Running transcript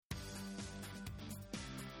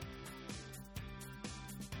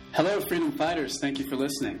Hello, freedom fighters. Thank you for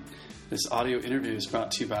listening. This audio interview is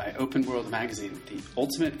brought to you by Open World Magazine, the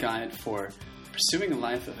ultimate guide for pursuing a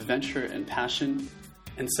life of adventure and passion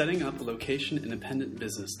and setting up a location-independent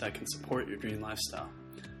business that can support your dream lifestyle.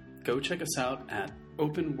 Go check us out at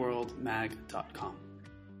openworldmag.com.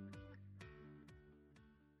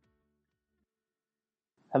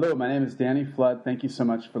 Hello, my name is Danny Flood. Thank you so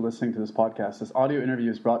much for listening to this podcast. This audio interview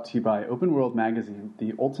is brought to you by Open World Magazine,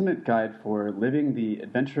 the ultimate guide for living the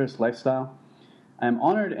adventurous lifestyle. I am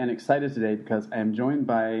honored and excited today because I am joined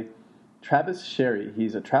by Travis Sherry.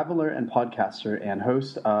 He's a traveler and podcaster and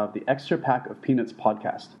host of the Extra Pack of Peanuts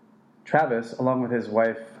podcast. Travis, along with his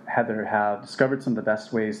wife Heather, have discovered some of the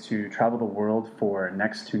best ways to travel the world for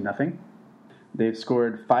next to nothing. They've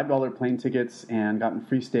scored $5 plane tickets and gotten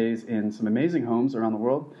free stays in some amazing homes around the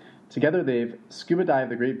world. Together, they've scuba dived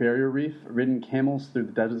the Great Barrier Reef, ridden camels through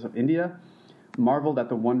the deserts of India, marveled at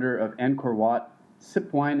the wonder of Angkor Wat,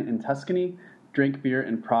 sipped wine in Tuscany, drank beer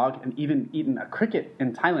in Prague, and even eaten a cricket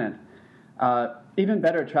in Thailand. Even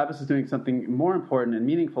better, Travis is doing something more important and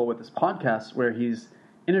meaningful with this podcast, where he's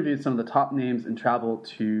interviewed some of the top names in travel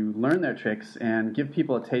to learn their tricks and give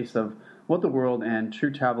people a taste of what the world and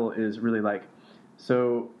true travel is really like.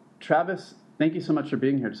 So, Travis, thank you so much for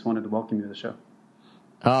being here. Just wanted to welcome you to the show.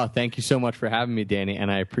 Oh, thank you so much for having me, Danny,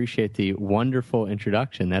 and I appreciate the wonderful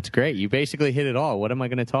introduction. That's great. You basically hit it all. What am I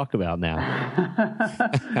going to talk about now?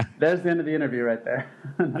 There's the end of the interview right there.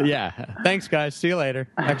 Yeah. Thanks, guys. See you later.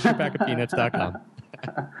 ExtraPackOfPeanuts.com.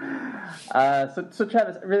 So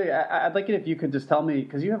Travis, really, I'd like it if you could just tell me,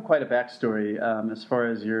 because you have quite a backstory as far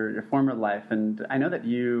as your former life, and I know that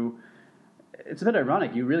it's a bit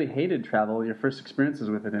ironic, you really hated travel, your first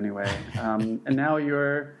experiences with it anyway, and now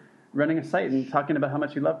you're running a site and talking about how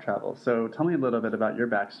much you love travel. So tell me a little bit about your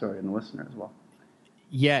backstory and the listener as well.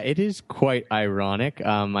 Yeah, it is quite ironic.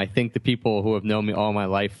 I think the people who have known me all my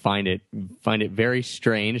life find it very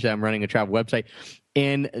strange that I'm running a travel website.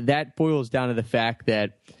 And that boils down to the fact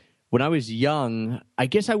that when I was young, I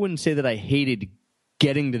guess I wouldn't say that I hated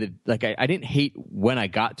getting to I didn't hate when I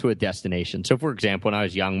got to a destination. So, for example, when I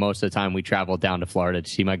was young, most of the time we traveled down to Florida to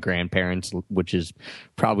see my grandparents, which is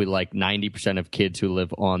probably like 90% of kids who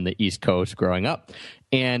live on the East Coast growing up.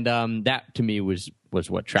 And that to me was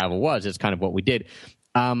what travel was. It's kind of what we did.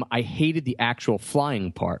 I hated the actual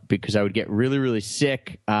flying part because I would get really, really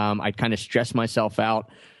sick. I'd kind of stress myself out,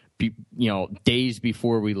 days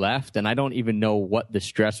before we left. And I don't even know what the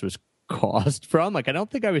stress was caused from. I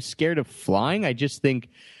don't think I was scared of flying. I think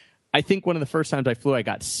one of the first times I flew, I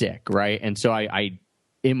got sick, right? And so I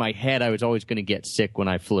in my head, I was always going to get sick when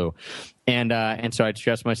I flew. And so I'd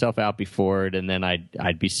stress myself out before it, and then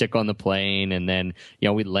I'd be sick on the plane, and then,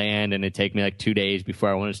 we'd land, and it'd take me like 2 days before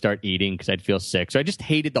I wanted to start eating because I'd feel sick. So I just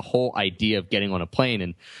hated the whole idea of getting on a plane.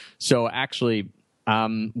 And so actually,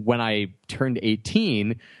 when I turned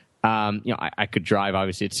 18, I could drive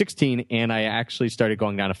obviously at 16, and I actually started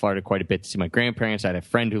going down to Florida quite a bit to see my grandparents. I had a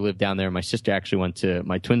friend who lived down there. My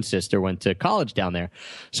twin sister went to college down there.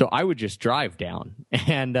 So I would just drive down.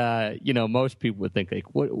 And, most people would think like,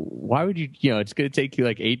 why would you, it's going to take you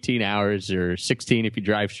like 18 hours or 16 if you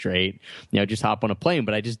drive straight, just hop on a plane.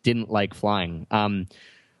 But I just didn't like flying.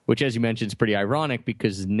 Which, as you mentioned, is pretty ironic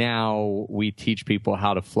because now we teach people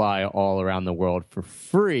how to fly all around the world for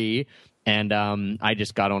free. And I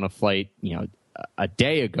just got on a flight, a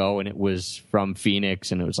day ago, and it was from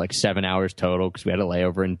Phoenix, and it was like 7 hours total because we had a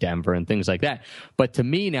layover in Denver and things like that. But to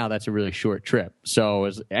me now, that's a really short trip. So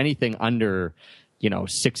as anything under,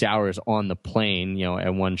 6 hours on the plane,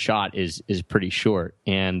 at one shot is pretty short.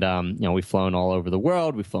 And, we've flown all over the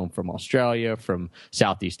world. We've flown from Australia, from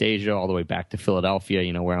Southeast Asia, all the way back to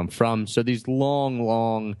Philadelphia, where I'm from. So these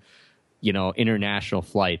long, international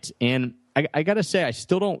flights. And I got to say, I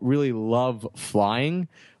still don't really love flying,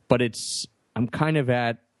 but I'm kind of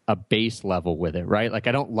at a base level with it, right? Like,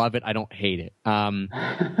 I don't love it. I don't hate it. I'm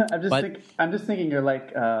just thinking you're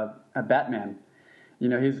like a Batman.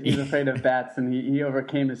 He's afraid of bats, and he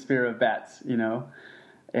overcame his fear of bats,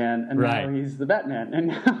 and right. Now he's the Batman, and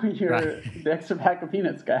now you're the Extra Pack of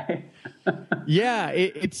Peanuts guy. Yeah,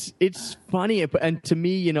 it's funny. And to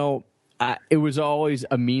me, it was always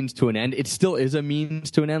a means to an end. It still is a means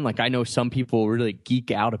to an end. Like, I know some people really geek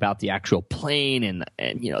out about the actual plane and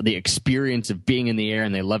the experience of being in the air,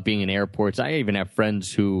 and they love being in airports. I even have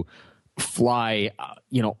friends who fly,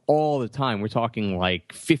 all the time. We're talking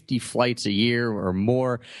like 50 flights a year or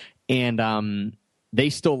more. And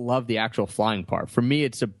they still love the actual flying part. For me,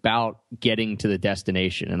 it's about getting to the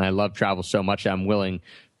destination. And I love travel so much that I'm willing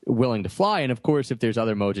willing to fly. And of course, if there's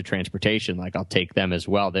other modes of transportation, like I'll take them as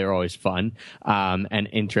well. They're always fun and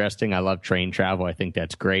interesting. I love train travel. I think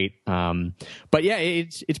that's great. But yeah,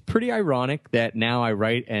 it's pretty ironic that now I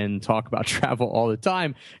write and talk about travel all the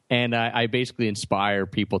time. And I basically inspire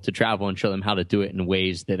people to travel and show them how to do it in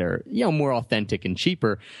ways that are, more authentic and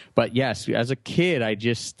cheaper. But yes, as a kid,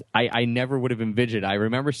 I never would have envisioned. I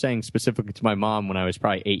remember saying specifically to my mom when I was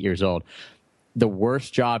probably 8 years old, the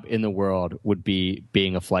worst job in the world would be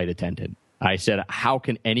being a flight attendant. I said, how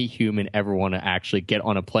can any human ever want to actually get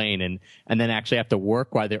on a plane and then actually have to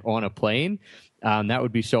work while they're on a plane? That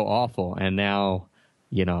would be so awful. And now,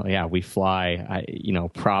 we fly,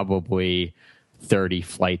 probably 30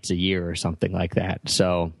 flights a year or something like that.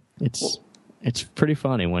 So it's pretty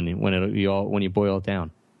funny when you boil it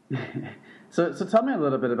down. So tell me a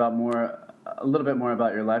little bit more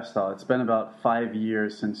about your lifestyle. It's been about 5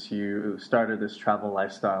 years since you started this travel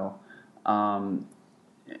lifestyle.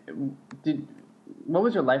 What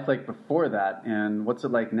was your life like before that, and what's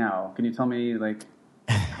it like now? Can you tell me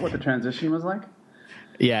what the transition was like?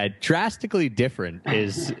 Yeah, drastically different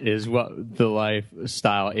is what the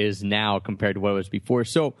lifestyle is now compared to what it was before.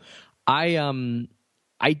 So I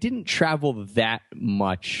didn't travel that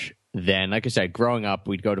much then. Like I said, growing up,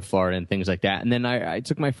 we'd go to Florida and things like that. And then I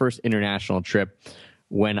took my first international trip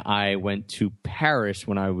when I went to Paris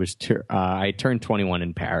when I turned 21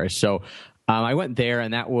 in Paris. So I went there,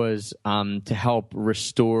 and that was to help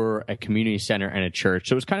restore a community center and a church.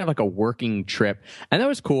 So it was kind of like a working trip, and that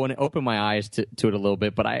was cool, and it opened my eyes to it a little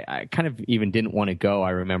bit, but I kind of even didn't want to go,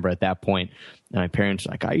 I remember at that point. And my parents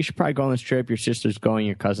were like, you should probably go on this trip. Your sister's going,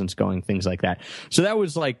 your cousin's going, things like that. So that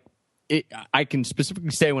was like, I can specifically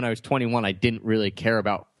say when I was 21, I didn't really care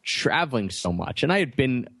about traveling so much. And I had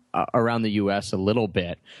been around the U.S. a little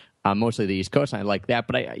bit, mostly the East Coast, and I like that.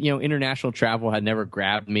 But international travel had never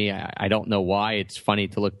grabbed me. I don't know why. It's funny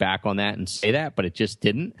to look back on that and say that, but it just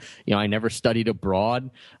didn't. I never studied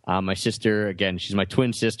abroad. My sister, again, she's my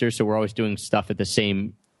twin sister, so we're always doing stuff at the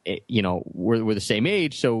same. We're the same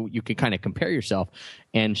age, so you can kind of compare yourself.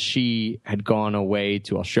 And she had gone away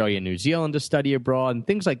to Australia and New Zealand to study abroad and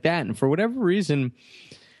things like that. And for whatever reason,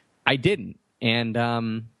 I didn't. And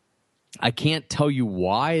I can't tell you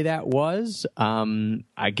why that was. Again,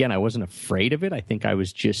 I wasn't afraid of it. I think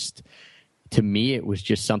to me, it was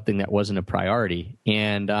just something that wasn't a priority.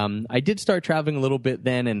 And I did start traveling a little bit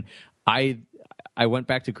then, and I went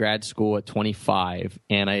back to grad school at 25,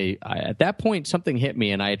 and I at that point something hit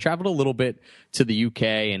me, and I had traveled a little bit to the UK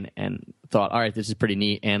and thought, all right, this is pretty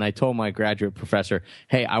neat. And I told my graduate professor,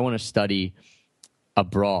 hey, I want to study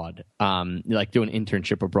abroad, do an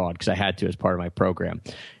internship abroad, because I had to as part of my program.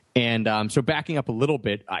 And so backing up a little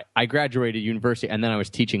bit, I graduated university, and then I was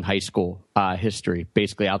teaching high school history,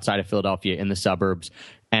 basically outside of Philadelphia in the suburbs.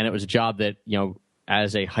 And it was a job that,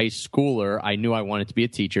 as a high schooler, I knew I wanted to be a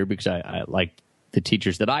teacher because I liked the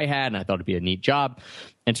teachers that I had, and I thought it'd be a neat job.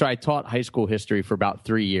 And so I taught high school history for about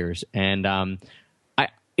 3 years. And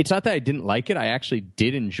it's not that I didn't like it. I actually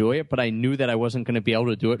did enjoy it, but I knew that I wasn't going to be able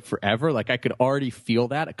to do it forever. Like, I could already feel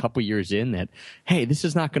that a couple years in that, hey, this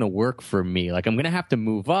is not going to work for me. Like, I'm going to have to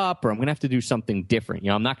move up, or I'm going to have to do something different.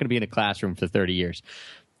 I'm not going to be in a classroom for 30 years.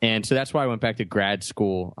 And so that's why I went back to grad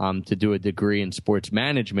school to do a degree in sports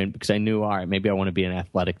management, because I knew, all right, maybe I want to be an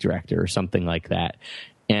athletic director or something like that.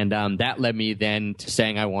 And that led me then to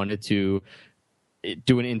saying I wanted to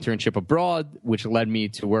do an internship abroad, which led me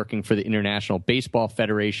to working for the International Baseball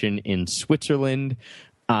Federation in Switzerland.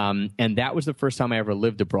 And that was the first time I ever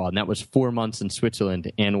lived abroad. And that was 4 months in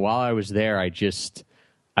Switzerland. And while I was there,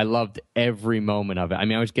 I loved every moment of it. I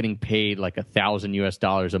mean, I was getting paid like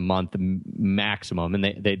 $1,000 a month maximum. And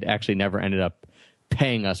they actually never ended up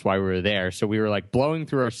paying us while we were there. So we were like blowing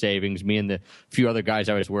through our savings, me and the few other guys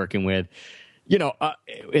I was working with.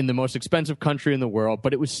 In the most expensive country in the world,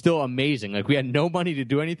 but it was still amazing. Like, we had no money to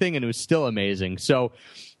do anything, and it was still amazing. So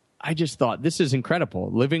I just thought, this is incredible.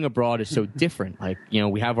 Living abroad is so different. Like,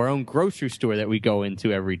 we have our own grocery store that we go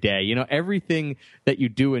into every day. Everything that you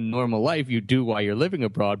do in normal life, you do while you're living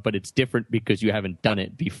abroad, but it's different because you haven't done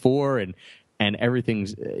it before, and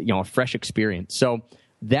everything's, a fresh experience. So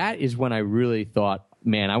that is when I really thought,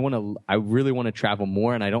 man, I really want to travel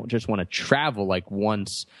more, and I don't just want to travel like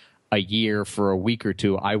once a year for a week or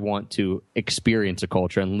two. I want to experience a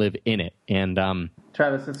culture and live in it. And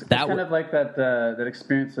Travis, it's kind of like that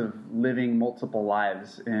experience of living multiple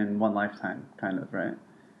lives in one lifetime, kind of, right?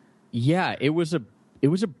 Yeah, it was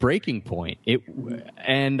a breaking point.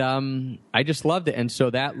 And I just loved it. And so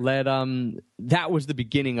that led that was the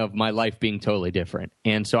beginning of my life being totally different.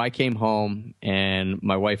 And so I came home, and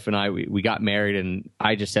my wife and I we got married, and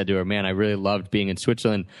I just said to her, man, I really loved being in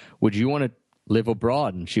Switzerland. Would you want to live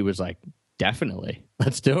abroad? And she was like, definitely,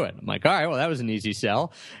 let's do it. I'm like, all right, well, that was an easy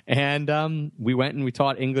sell. And we went and we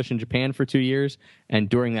taught English in Japan for 2 years. And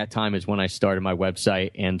during that time is when I started my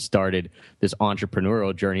website and started this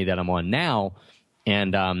entrepreneurial journey that I'm on now,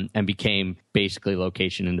 and became basically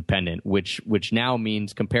location independent, which now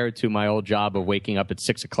means, compared to my old job of waking up at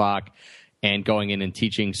 6 o'clock and going in and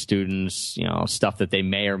teaching students, stuff that they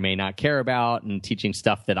may or may not care about, and teaching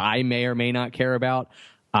stuff that I may or may not care about.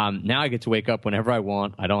 Now I get to wake up whenever I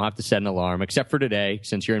want. I don't have to set an alarm, except for today.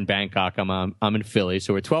 Since you're in Bangkok, I'm in Philly,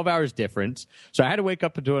 so we're 12 hours difference. So I had to wake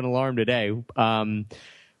up to an alarm today.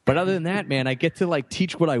 But other than that, man, I get to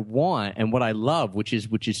teach what I want and what I love, which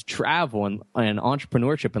is travel and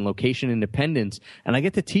entrepreneurship and location independence. And I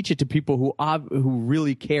get to teach it to people who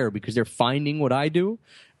really care, because they're finding what I do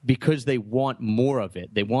because they want more of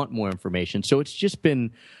it. They want more information. So it's just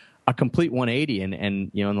been a complete 180. And in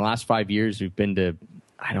the last 5 years, we've been to,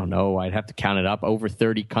 I don't know, I'd have to count it up, over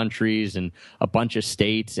 30 countries and a bunch of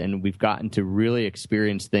states. And we've gotten to really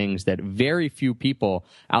experience things that very few people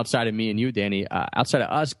outside of me and you, Danny, outside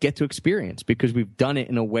of us, get to experience, because we've done it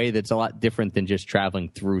in a way that's a lot different than just traveling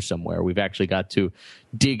through somewhere. We've actually got to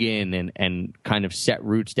dig in and kind of set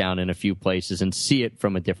roots down in a few places and see it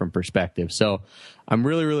from a different perspective. So I'm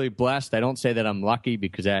really, really blessed. I don't say that I'm lucky,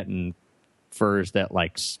 because that infers that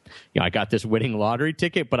I got this winning lottery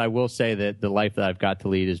ticket, but I will say that the life that I've got to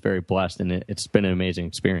lead is very blessed, and it's been an amazing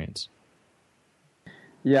experience.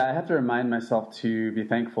 Yeah, I have to remind myself to be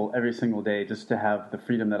thankful every single day just to have the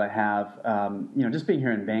freedom that I have. Just being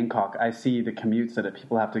here in Bangkok, I see the commutes that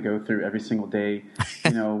people have to go through every single day.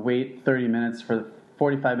 Wait 30 minutes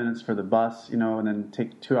 45 minutes for the bus, and then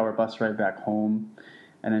take a 2-hour bus ride back home,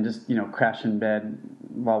 and then just, crash in bed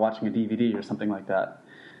while watching a DVD or something like that.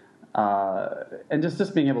 And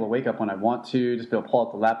just being able to wake up when I want to, just be able to pull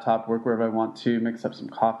out the laptop, work wherever I want to, mix up some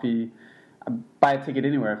coffee, buy a ticket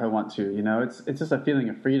anywhere if I want to. It's just a feeling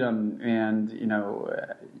of freedom, and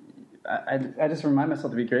I just remind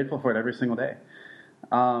myself to be grateful for it every single day.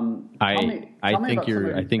 I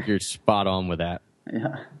think you're spot on with that.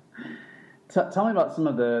 Yeah. Tell me about some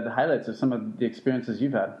of the highlights of some of the experiences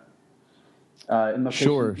you've had in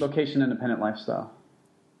location independent lifestyle.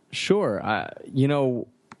 Sure.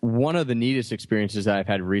 One of the neatest experiences that I've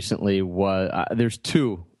had recently was there's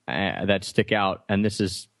two that stick out, and this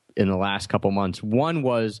is in the last couple months. One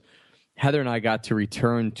was Heather and I got to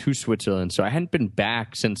return to Switzerland. So I hadn't been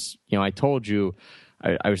back since, I told you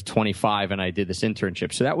I was 25 and I did this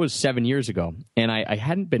internship. So that was 7 years ago. And I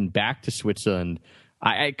hadn't been back to Switzerland.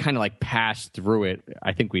 I kind of passed through it.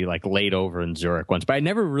 I think we laid over in Zurich once, but I'd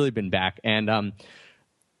never really been back. And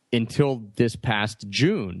until this past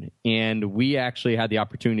June. And we actually had the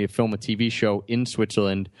opportunity to film a TV show in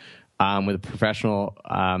Switzerland with a professional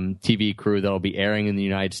TV crew that'll be airing in the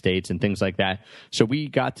United States and things like that. So we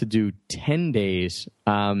got to do 10 days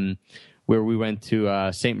where we went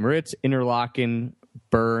to St. Moritz, Interlaken,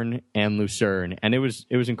 Bern, and Lucerne. And it was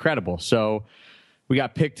incredible. So we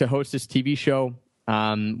got picked to host this TV show.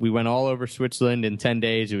 We went all over Switzerland in 10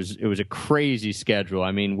 days. It was a crazy schedule.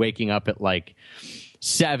 I mean, waking up at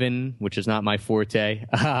 7, which is not my forte,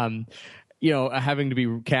 having to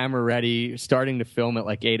be camera ready, starting to film at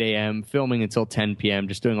 8 a.m., filming until 10 p.m.,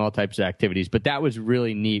 just doing all types of activities. But that was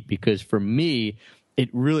really neat, because for me, it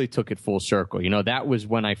really took it full circle. That was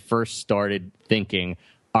when I first started thinking,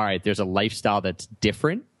 all right, there's a lifestyle that's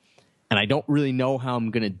different, and I don't really know how I'm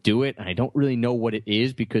going to do it, and I don't really know what it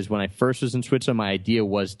is, because when I first was in Switzerland, my idea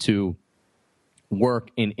was to work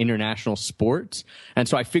in international sports. And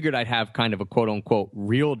so I figured I'd have kind of a quote unquote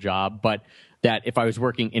real job, but that if I was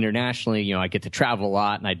working internationally, I get to travel a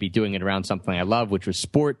lot and I'd be doing it around something I love, which was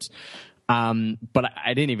sports. But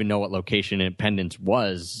I didn't even know what location independence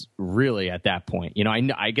was really at that point.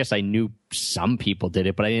 I guess I knew some people did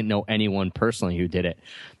it, but I didn't know anyone personally who did it.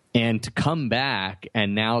 And to come back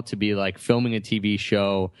and now to be filming a TV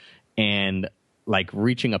show and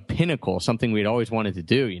reaching a pinnacle, something we'd always wanted to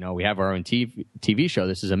do. We have our own TV show.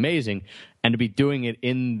 This is amazing. And to be doing it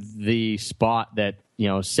in the spot that,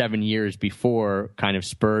 7 years before kind of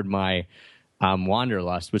spurred my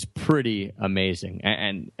wanderlust was pretty amazing.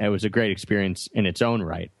 And it was a great experience in its own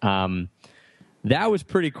right. That was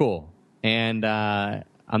pretty cool. And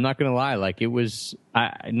I'm not going to lie, it was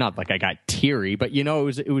not I got teary, but,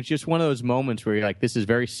 it was just one of those moments where you're this is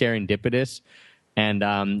very serendipitous. And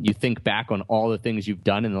you think back on all the things you've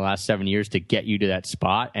done in the last 7 years to get you to that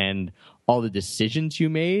spot, and all the decisions you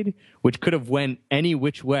made, which could have went any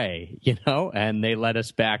which way, and they led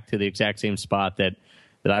us back to the exact same spot that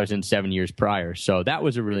I was in 7 years prior. So that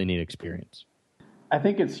was a really neat experience. I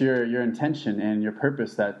think it's your intention and your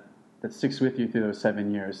purpose that that sticks with you through those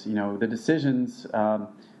 7 years. The decisions, the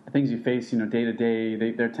things you face, day to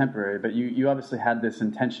day, they're temporary. But you obviously had this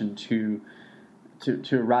intention to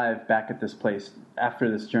arrive back at this place after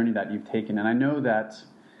this journey that you've taken. And I know that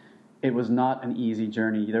it was not an easy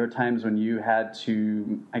journey. There were times when you had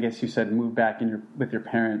to, I guess you said, move back with your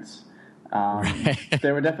parents.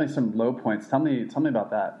 There were definitely some low points. Tell me about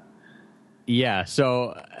that. Yeah.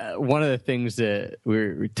 So one of the things that we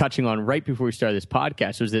were touching on right before we started this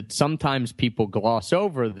podcast was that sometimes people gloss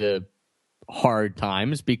over the hard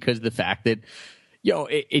times because of the fact that,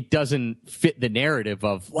 it doesn't fit the narrative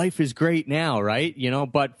of life is great now, right?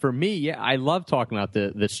 But for me, yeah, I love talking about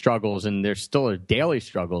the struggles, and there's still daily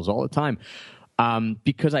struggles all the time.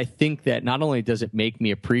 Because I think that not only does it make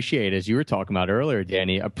me appreciate, as you were talking about earlier,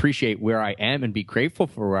 Danny, appreciate where I am and be grateful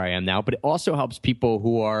for where I am now, but it also helps people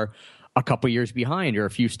who are a couple years behind or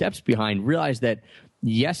a few steps behind realize that,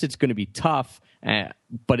 yes, it's going to be tough,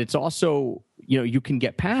 but it's also, you can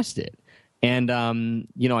get past it. And,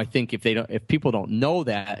 I think if people don't know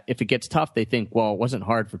that, if it gets tough, they think, well, it wasn't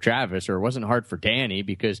hard for Travis or it wasn't hard for Danny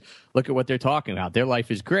because look at what they're talking about. Their life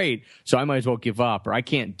is great, so I might as well give up, or I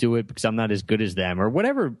can't do it because I'm not as good as them, or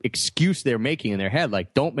whatever excuse they're making in their head.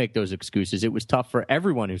 Like, don't make those excuses. It was tough for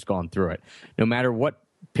everyone who's gone through it, no matter what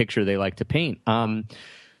picture they like to paint.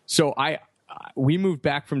 So we moved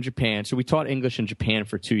back from Japan. So we taught English in Japan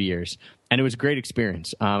for 2 years, and it was a great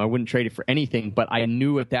experience. I wouldn't trade it for anything, but I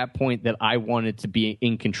knew at that point that I wanted to be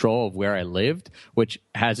in control of where I lived, which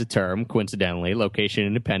has a term, coincidentally, location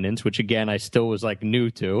independence, which again, I still was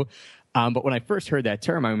new to. But when I first heard that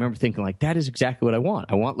term, I remember thinking that is exactly what I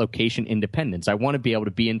want. I want location independence. I want to be able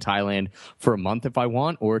to be in Thailand for a month if I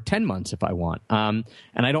want, or 10 months if I want. And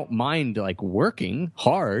I don't mind working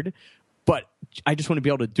hard, but I just want to be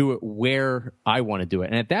able to do it where I want to do it.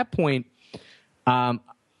 And at that point, I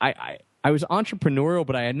was entrepreneurial,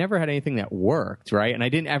 but I had never had anything that worked, right? And I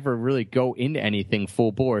didn't ever really go into anything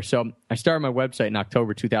full bore. So I started my website in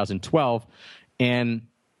October 2012, I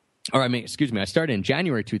started in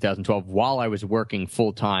January 2012 while I was working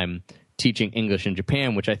full-time teaching English in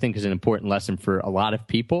Japan, which I think is an important lesson for a lot of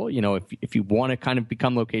people. If you want to kind of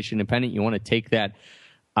become location independent, you want to take that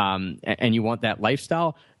and you want that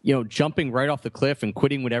lifestyle, jumping right off the cliff and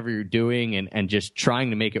quitting whatever you're doing and just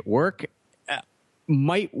trying to make it work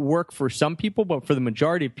might work for some people, but for the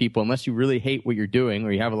majority of people, unless you really hate what you're doing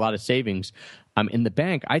or you have a lot of savings in the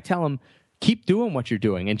bank, I tell them, keep doing what you're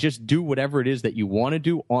doing and just do whatever it is that you want to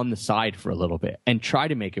do on the side for a little bit and try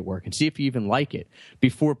to make it work and see if you even like it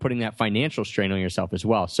before putting that financial strain on yourself as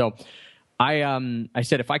well. So I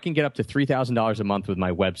said, if I can get up to $3,000 a month with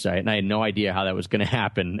my website, and I had no idea how that was going to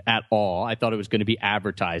happen at all. I thought it was going to be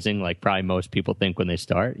advertising, like probably most people think when they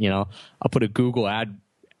start. I'll put a Google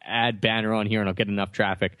ad banner on here and I'll get enough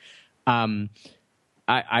traffic.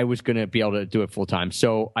 I was going to be able to do it full time.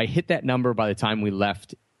 So I hit that number by the time we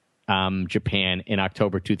left Japan in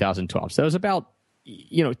October 2012. So it was about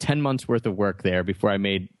 10 months worth of work there before I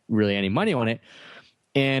made really any money on it.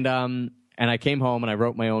 And I came home and I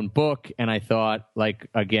wrote my own book, and I thought,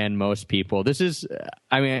 again, most people, Danny,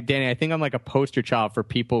 I think I'm like a poster child for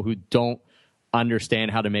people who don't understand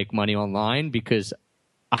how to make money online, because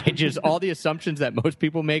all the assumptions that most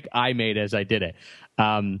people make, I made as I did it.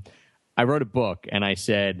 I wrote a book and I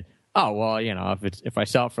said, oh, well, if I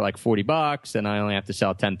sell it for $40 and I only have to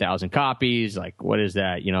sell 10,000 copies, what is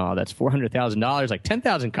that? That's $400,000.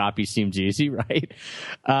 10,000 copies seems easy, right?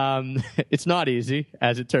 It's not easy,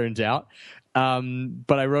 as it turns out.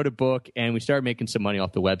 But I wrote a book and we started making some money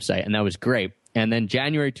off the website, and that was great. And then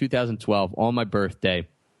January 2012, on my birthday,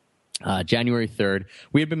 January 3rd,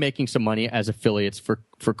 we had been making some money as affiliates for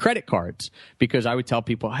credit cards, because I would tell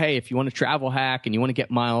people, hey, if you want to travel hack and you want to get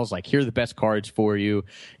miles, here are the best cards for you.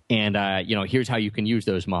 And, here's how you can use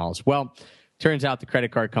those miles. Well, turns out the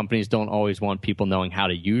credit card companies don't always want people knowing how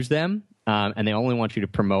to use them. And they only want you to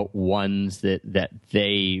promote ones that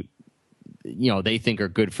they think are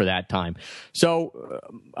good for that time. So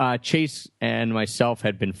Chase and myself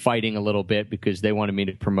had been fighting a little bit because they wanted me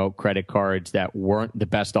to promote credit cards that weren't the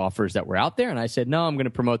best offers that were out there. And I said, no, I'm going to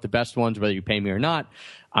promote the best ones, whether you pay me or not.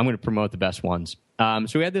 I'm going to promote the best ones.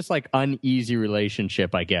 So we had this uneasy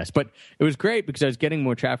relationship, I guess. But it was great because I was getting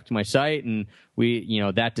more traffic to my site. And we,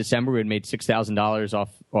 that December, we had made $6,000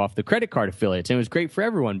 off the credit card affiliates. And it was great for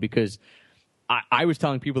everyone because I was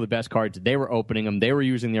telling people the best cards. They were opening them. They were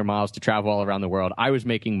using their miles to travel all around the world. I was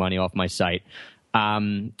making money off my site.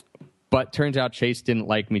 But turns out Chase didn't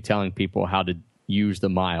like me telling people how to use the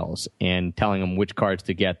miles and telling them which cards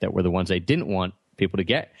to get that were the ones they didn't want people to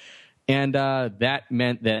get. And that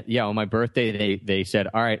meant that, on my birthday, they said,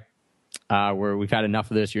 all right, where we've had enough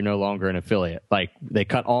of this. You're no longer an affiliate. Like, they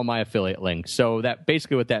cut all my affiliate links. So that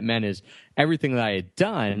basically what that meant is everything that I had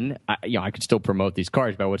done, I could still promote these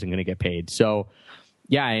cars, but I wasn't going to get paid. So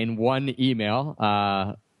yeah, in one email,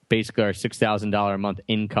 basically our $6,000 a month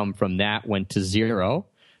income from that went to zero.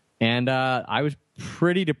 And I was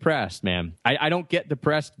pretty depressed, man. I don't get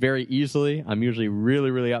depressed very easily. I'm usually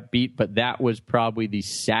really, really upbeat, but that was probably the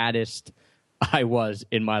saddest I was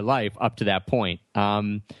in my life up to that point.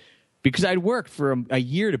 Because I'd worked for a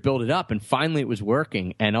year to build it up, and finally it was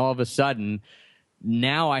working. And all of a sudden,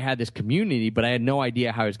 now I had this community, but I had no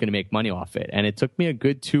idea how I was going to make money off it. And it took me a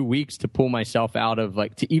good 2 weeks to pull myself out of,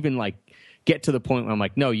 like, to even, like, get to the point where I'm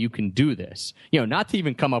like, no, you can do this. Not to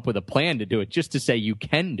even come up with a plan to do it, just to say you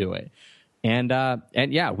can do it. And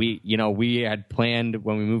yeah, we had planned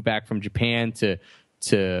when we moved back from Japan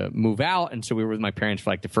to move out. And so we were with my parents for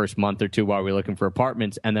like the first month or two while we were looking for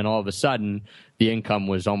apartments. And then all of a sudden the income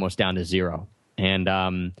was almost down to zero.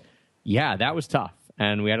 And yeah, that was tough.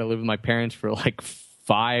 And we had to live with my parents for like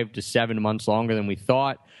 5 to 7 months longer than we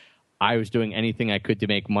thought. I was doing anything I could to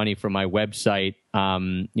make money from my website.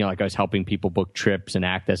 Like I was helping people book trips and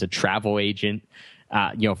act as a travel agent,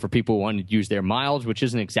 for people who wanted to use their miles, which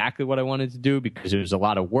isn't exactly what I wanted to do because it was a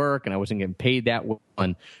lot of work and I wasn't getting paid that well.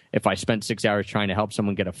 And if I spent 6 hours trying to help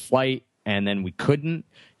someone get a flight and then we couldn't,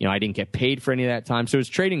 I didn't get paid for any of that time. So it was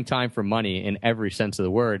trading time for money in every sense of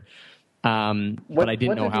the word. But I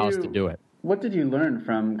didn't know how else to do it. What did you learn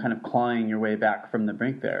from kind of clawing your way back from the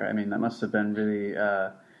brink there? I mean, that must have been really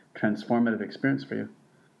transformative experience for you.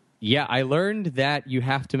 Yeah, I learned that you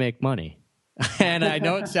have to make money. And I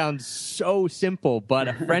know it sounds so simple, but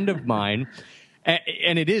a friend of mine,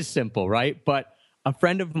 and it is simple, right? But a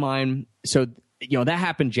friend of mine, so, that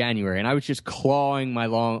happened January, and I was just clawing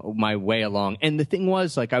my way along. And the thing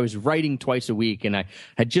was, like, I was writing twice a week, and I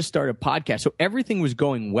had just started a podcast. So everything was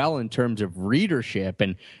going well in terms of readership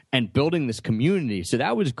and building this community. So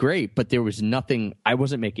that was great, but there was nothing, I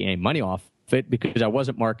wasn't making any money off it because I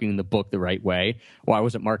wasn't marketing the book the right way, or I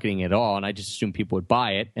wasn't marketing it at all, and I just assumed people would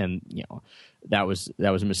buy it, and that was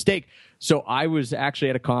a mistake. So I was actually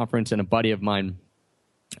at a conference, and a buddy of mine,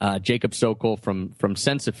 Jacob Sokol from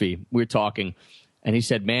Sensophy, we were talking, and he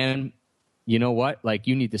said, "Man, you know what? Like,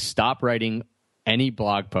 you need to stop writing any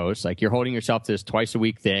blog posts. Like, you're holding yourself to this twice a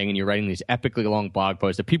week thing, and you're writing these epically long blog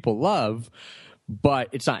posts that people love, but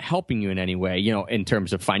it's not helping you in any way, in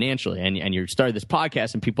terms of financially. And you started this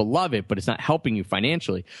podcast and people love it, but it's not helping you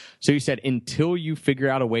financially." So he said, until you figure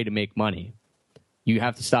out a way to make money, you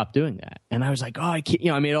have to stop doing that. And I was like, oh, I can't,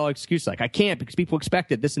 I made all excuses. Like, I can't because people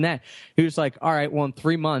expect it, this and that. He was like, all right, well, in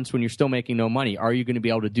 3 months when you're still making no money, are you going to be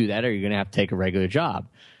able to do that? Or are you going to have to take a regular job?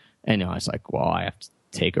 And I was like, well, I have to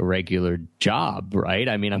take a regular job, right?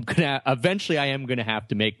 I mean, eventually I am going to have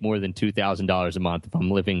to make more than $2,000 a month if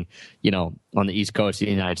I'm living, on the East Coast of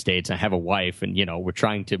the United States. I have a wife and, we're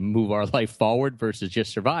trying to move our life forward versus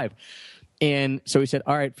just survive. And so he said,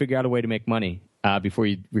 all right, figure out a way to make money before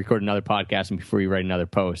you record another podcast and before you write another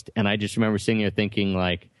post. And I just remember sitting there thinking,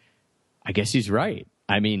 like, I guess he's right.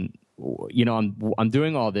 I mean, I'm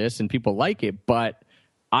doing all this and people like it, but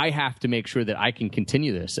I have to make sure that I can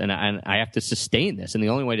continue this and I have to sustain this. And the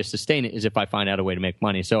only way to sustain it is if I find out a way to make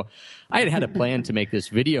money. So I had a plan to make this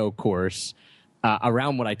video course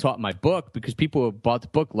around what I taught in my book because people who bought the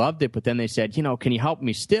book loved it. But then they said, can you help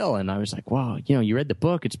me still? And I was like, well, you read the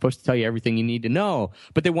book. It's supposed to tell you everything you need to know.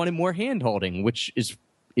 But they wanted more hand holding, which is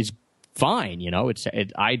fine.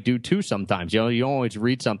 I do too sometimes. You always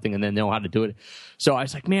read something and then know how to do it. So I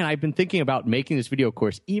was like, man, I've been thinking about making this video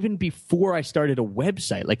course even before I started a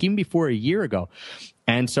website, like even before a year ago.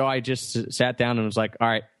 And so I just sat down and was like, all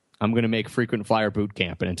right, I'm going to make Frequent Flyer Boot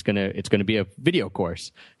Camp, and it's going to be a video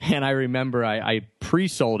course. And I remember I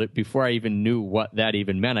pre-sold it before I even knew what that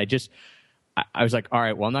even meant. I was like, all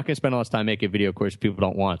right, well, I'm not going to spend all this time making a video course people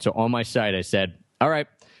don't want. So on my site, I said, all right,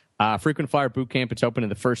 Frequent Flyer Boot Camp, it's open to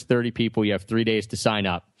the first 30 people. You have 3 days to sign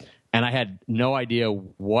up. And I had no idea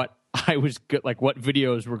what what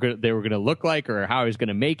videos they were going to look like or how I was going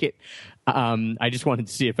to make it. I just wanted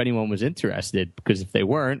to see if anyone was interested, because if they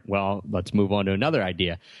weren't, well, let's move on to another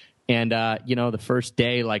idea. And, the first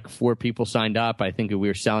day, like 4 people signed up. I think we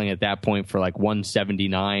were selling at that point for like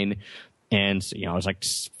 $179. And, it was like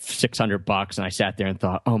 $600. And I sat there and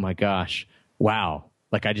thought, oh my gosh, wow.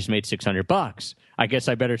 Like, I just made $600. I guess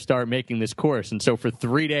I better start making this course. And so for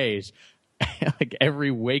 3 days, like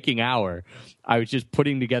every waking hour, I was just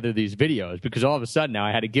putting together these videos because all of a sudden now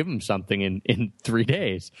I had to give them something in 3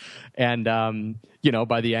 days. And,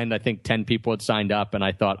 by the end, I think 10 people had signed up, and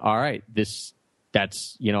I thought, all right, that's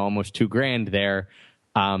almost $2,000 there.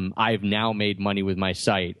 I've now made money with my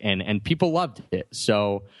site, and people loved it.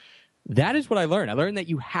 So that is what I learned. I learned that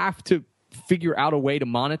you have to figure out a way to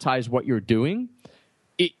monetize what you're doing.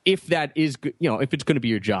 If that is, if it's going to be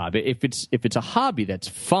your job. If it's a hobby, that's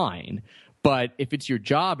fine. But if it's your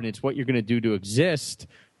job and it's what you're going to do to exist,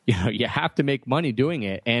 you have to make money doing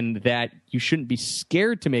it, and that you shouldn't be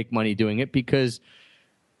scared to make money doing it because,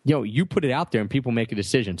 you put it out there and people make a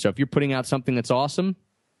decision. So if you're putting out something that's awesome,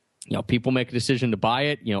 people make a decision to buy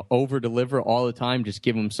it, over deliver all the time, just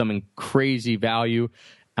give them some crazy value,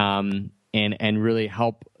 and really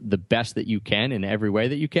help the best that you can in every way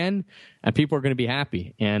that you can, and people are going to be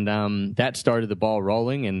happy. And that started the ball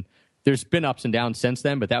rolling, and there's been ups and downs since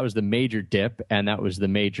then, but that was the major dip, and that was the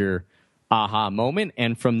major aha moment.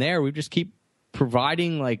 And from there, we just keep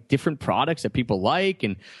providing like different products that people like,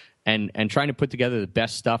 and trying to put together the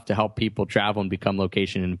best stuff to help people travel and become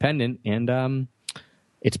location independent. And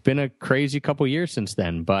it's been a crazy couple years since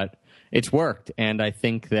then, but it's worked. And I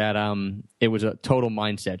think that it was a total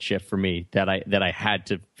mindset shift for me that I had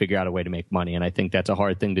to figure out a way to make money. And I think that's a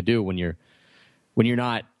hard thing to do when you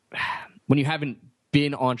haven't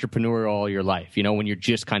been entrepreneurial all your life. When you're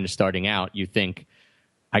just kind of starting out, you think,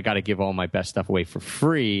 I got to give all my best stuff away for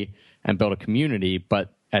free and build a community.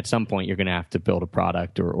 But at some point, you're going to have to build a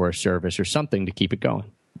product or a service or something to keep it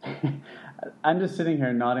going. I'm just sitting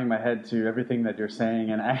here nodding my head to everything that you're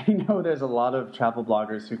saying, and I know there's a lot of travel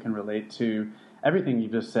bloggers who can relate to everything you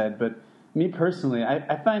just said, but me personally,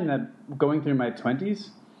 I find that going through my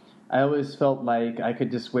 20s, I always felt like I could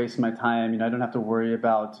just waste my time. I don't have to worry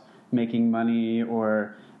about making money,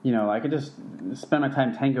 or, I could just spend my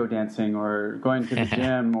time tango dancing or going to the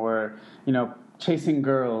gym or, chasing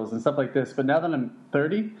girls and stuff like this. But now that I'm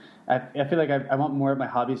 30, I feel like I want more of my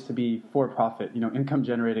hobbies to be for profit, income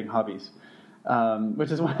generating hobbies. Which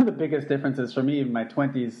is one of the biggest differences for me in my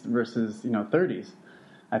 20s versus 30s,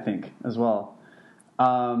 I think, as well.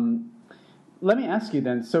 Let me ask you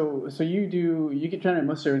then. So you get generate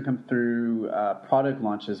most of your income through product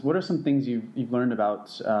launches. What are some things you've learned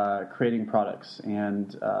about creating products and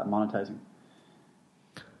monetizing?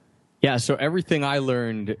 Yeah, so everything I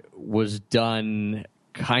learned was done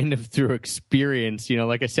kind of through experience.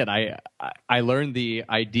 Like I said, I learned the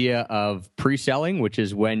idea of pre-selling, which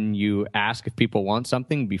is when you ask if people want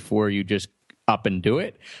something before you just up and do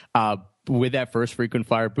it, with that first frequent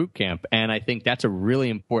flyer boot camp. And I think that's a really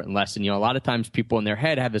important lesson. A lot of times people in their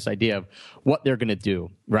head have this idea of what they're going to do,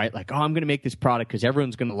 right? Like, I'm going to make this product because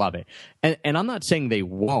everyone's going to love it. And I'm not saying they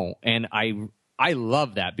won't. And I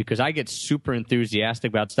love that because I get super enthusiastic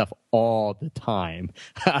about stuff all the time.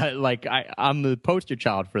 Like I'm the poster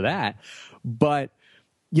child for that. But,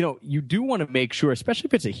 you do want to make sure, especially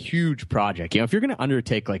if it's a huge project, if you're going to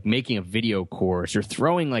undertake like making a video course or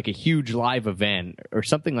throwing like a huge live event or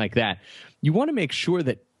something like that, you want to make sure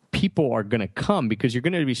that people are going to come because you're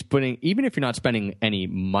going to be spending, even if you're not spending any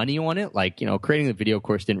money on it, like, creating the video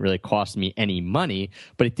course didn't really cost me any money,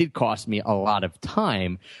 but it did cost me a lot of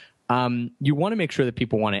time. You want to make sure that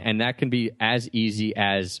people want it, and that can be as easy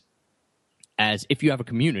as if you have a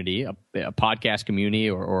community, a podcast community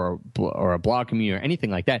or a blog community or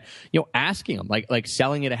anything like that, asking them, like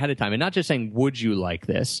selling it ahead of time and not just saying, would you like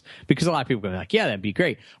this? Because a lot of people are like, yeah, that'd be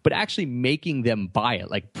great. But actually making them buy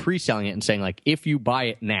it, like pre-selling it and saying, like, if you buy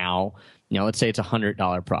it now, let's say it's a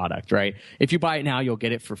 $100 product, right? If you buy it now, you'll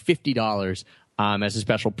get it for $50. As a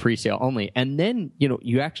special pre-sale only. And then,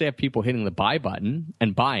 you actually have people hitting the buy button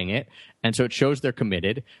and buying it. And so it shows they're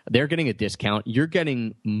committed. They're getting a discount. You're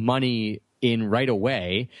getting money in right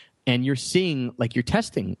away. And you're seeing, like, you're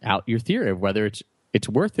testing out your theory of whether it's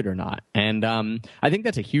worth it or not. And I think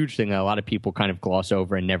that's a huge thing that a lot of people kind of gloss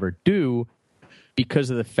over and never do, because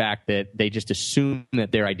of the fact that they just assume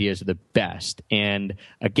that their ideas are the best. And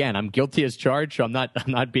again, I'm guilty as charged, so I'm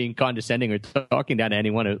not being condescending or talking down to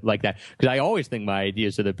anyone like that, because I always think my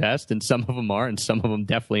ideas are the best, and some of them are, and some of them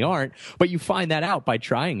definitely aren't. But you find that out by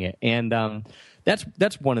trying it, and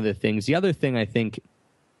that's one of the things. The other thing I think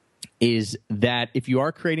is that if you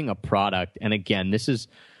are creating a product, and again, this is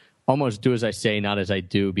almost do as I say, not as I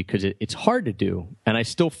do, because it's hard to do, and I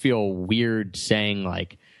still feel weird saying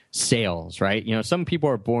like sales, right? Some people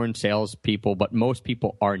are born salespeople, but most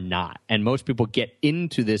people are not. And most people get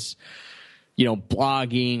into this,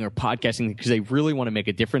 blogging or podcasting because they really want to make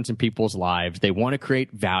a difference in people's lives. They want to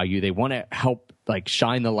create value. They want to help, like,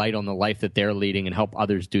 shine the light on the life that they're leading and help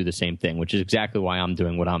others do the same thing, which is exactly why I'm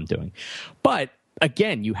doing what I'm doing. But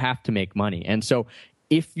again, you have to make money. And so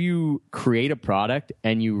if you create a product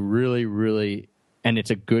and you really, really and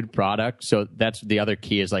it's a good product, so that's the other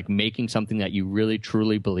key, is like making something that you really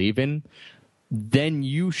truly believe in, then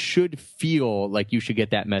you should feel like you should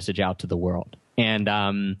get that message out to the world.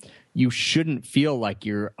 And you shouldn't feel like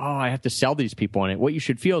I have to sell these people on it. What you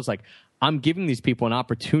should feel is like, I'm giving these people an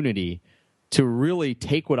opportunity to really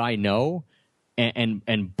take what I know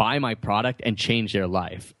and buy my product and change their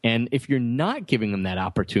life. And if you're not giving them that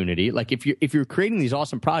opportunity, like if you're creating these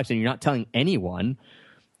awesome products and you're not telling anyone,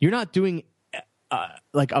 you're not doing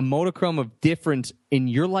like a modicum of difference in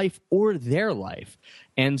your life or their life.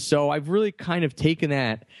 And so I've really kind of taken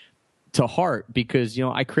that to heart because,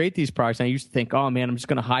 I create these products and I used to think, oh man, I'm just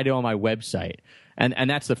going to hide it on my website. And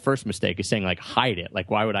that's the first mistake, is saying like, hide it.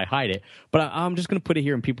 Like, why would I hide it? But I'm just going to put it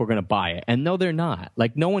here and people are going to buy it. And no, they're not.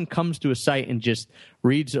 Like, no one comes to a site and just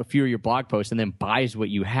reads a few of your blog posts and then buys what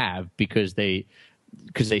you have because they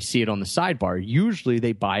see it on the sidebar. Usually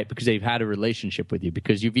they buy it because they've had a relationship with you,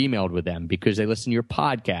 because you've emailed with them, because they listen to your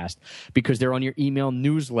podcast, because they're on your email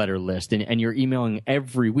newsletter list and you're emailing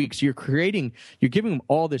every week. So you're giving them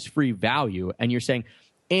all this free value and you're saying,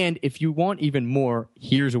 and if you want even more,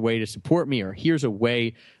 here's a way to support me, or here's a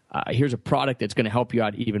product that's going to help you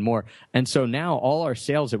out even more. And so now all our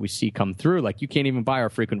sales that we see come through, like you can't even buy our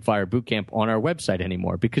Frequent Flyer Bootcamp on our website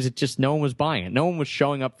anymore because no one was buying it. No one was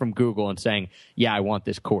showing up from Google and saying, yeah, I want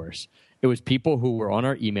this course. It was people who were on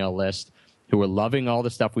our email list, who were loving all the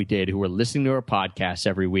stuff we did, who were listening to our podcasts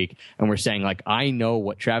every week, and were saying, like, I know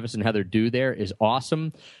what Travis and Heather do there is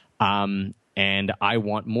awesome. And I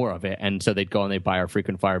want more of it. And so they'd go and they'd buy our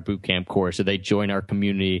Frequent Flyer Bootcamp course, or they'd join our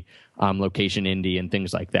community, Location Indie and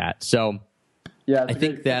things like that. So yeah, I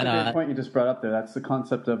think that's a great point you just brought up there. That's the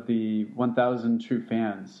concept of the 1,000 true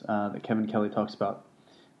fans that Kevin Kelly talks about,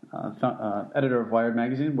 editor of Wired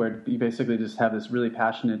magazine, where you basically just have this really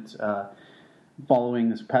passionate following,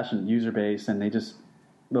 this passionate user base, and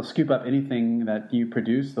they'll scoop up anything that you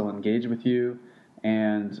produce. They'll engage with you,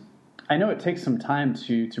 and I know it takes some time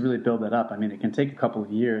to really build that up. I mean, it can take a couple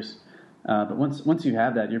of years, but once you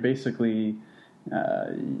have that, you're basically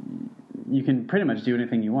you can pretty much do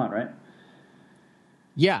anything you want, right?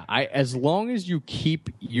 Yeah, as long as you keep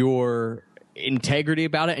your integrity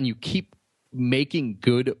about it and you keep making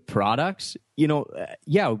good products,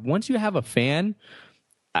 once you have a fan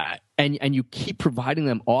and you keep providing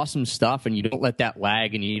them awesome stuff and you don't let that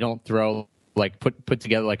lag and you don't put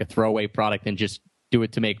together like a throwaway product and just do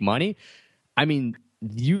it to make money, I mean,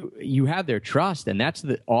 you have their trust, and that's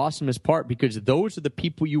the awesomest part, because those are the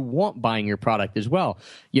people you want buying your product as well.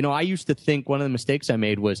 I used to think one of the mistakes I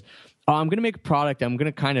made was, I'm going to make a product, I'm going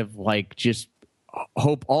to kind of like just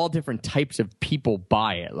hope all different types of people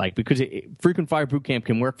buy it, like, because Frequent Flyer Bootcamp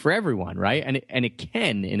can work for everyone, right? And it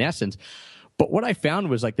can, in essence. But what I found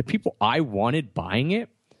was, like, the people I wanted buying it,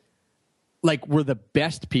 like, were the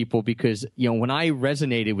best people, because, when I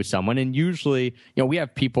resonated with someone, and usually, we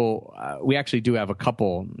have people, we actually do have a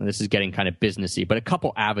couple, this is getting kind of businessy, but a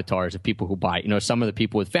couple avatars of people who buy. Some of the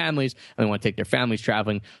people with families and they want to take their families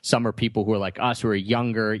traveling. Some are people who are like us, who are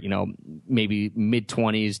younger, maybe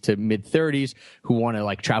mid-20s to mid-30s, who want to,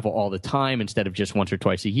 like, travel all the time instead of just once or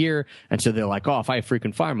twice a year. And so they're like, oh, if I have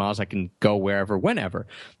frequent flyer miles, I can go wherever, whenever.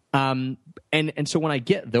 And so when I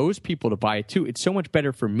get those people to buy it too, it's so much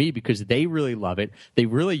better for me, because they really love it. They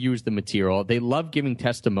really use the material. They love giving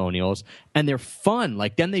testimonials, and they're fun.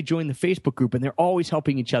 Like, then they join the Facebook group and they're always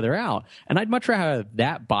helping each other out. And I'd much rather have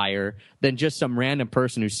that buyer than just some random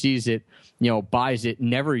person who sees it, buys it,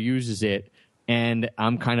 never uses it. And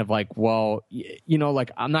I'm kind of like, well,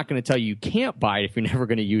 like, I'm not going to tell you can't buy it if you're never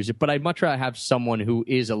going to use it, but I'd much rather have someone who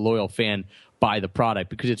is a loyal fan buy the product,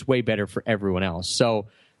 because it's way better for everyone else. So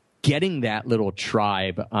getting that little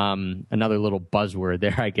tribe, another little buzzword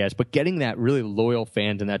there, I guess, but getting that really loyal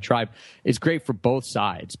fans in that tribe is great for both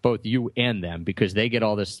sides, both you and them, because they get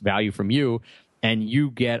all this value from you, and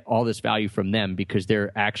you get all this value from them because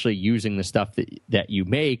they're actually using the stuff that you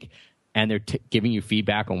make, and they're giving you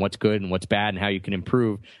feedback on what's good and what's bad and how you can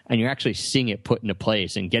improve, and you're actually seeing it put into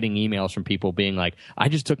place, and getting emails from people being like, I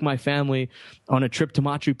just took my family on a trip to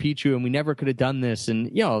Machu Picchu and we never could have done this.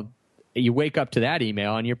 And, you wake up to that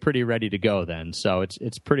email and you're pretty ready to go then. So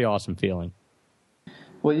it's pretty awesome feeling.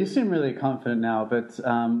 Well, you seem really confident now, but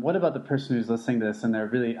what about the person who's listening to this and they're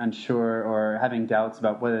really unsure or having doubts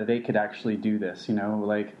about whether they could actually do this?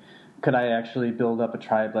 Like, could I actually build up a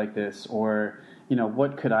tribe like this? Or,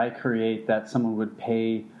 what could I create that someone would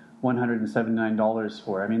pay $179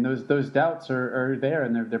 for? I mean, those doubts are there,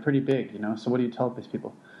 and they're pretty big, So what do you tell these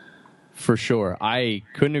people? For sure. I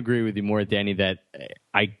couldn't agree with you more, Danny, that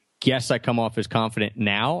I guess I come off as confident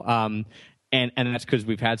now, and that's because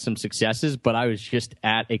we've had some successes. But I was just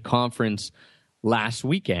at a conference last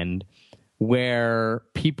weekend where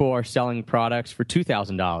people are selling products for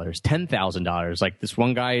 $2,000, $10,000. Like, this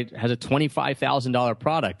one guy has a $25,000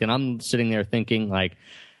 product, and I'm sitting there thinking, like,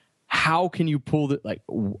 how can you pull the, like,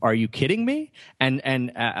 are you kidding me? And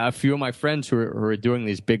a few of my friends who are doing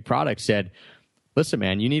these big products said, listen,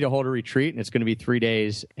 man, you need to hold a retreat, and it's going to be 3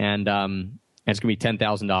 days, and it's going to be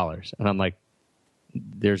 $10,000. And I'm like,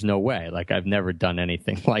 there's no way. Like, I've never done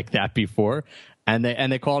anything like that before. And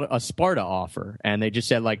they called it a Sparta offer. And they just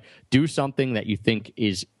said, like, do something that you think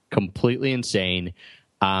is completely insane,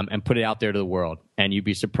 and put it out there to the world. And you'd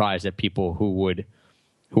be surprised at people who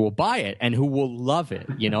will buy it and who will love it.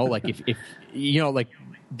 You know, like if you know, like,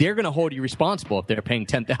 they're going to hold you responsible if they're paying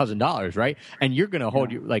 $10,000, right? And you're going to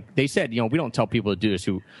hold you, like they said, you know, we don't tell people to do this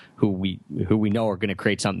who we know are going to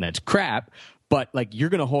create something that's crap, but like, you're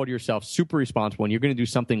going to hold yourself super responsible, and you're going to do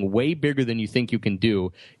something way bigger than you think you can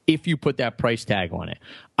do if you put that price tag on it.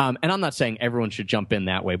 And I'm not saying everyone should jump in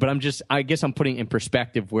that way, but I guess I'm putting it in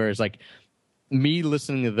perspective, whereas like me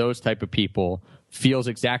listening to those type of people feels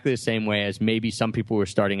exactly the same way as maybe some people who are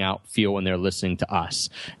starting out feel when they're listening to us.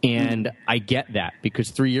 And I get that, because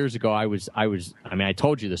 3 years ago I mean, I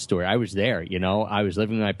told you the story. I was there, you know, I was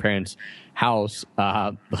living in my parents' house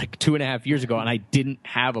like 2.5 years ago, and I didn't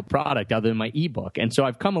have a product other than my ebook. And so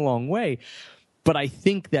I've come a long way. But I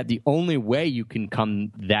think that the only way you can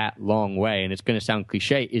come that long way, and it's going to sound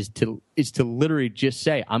cliche, is to literally just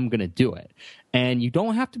say, I'm going to do it. And you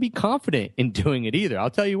don't have to be confident in doing it either. I'll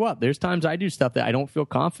tell you what, there's times I do stuff that I don't feel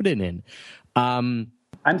confident in.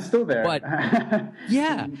 I'm still there. But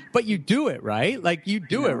yeah, but you do it, right? Like, you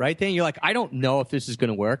do it, right? Then you're like, I don't know if this is going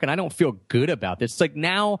to work, and I don't feel good about this. It's like,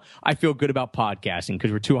 now I feel good about podcasting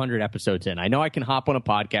because we're 200 episodes in. I know I can hop on a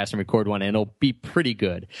podcast and record one, and it'll be pretty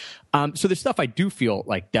good. So there's stuff I do feel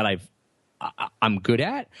like that I'm good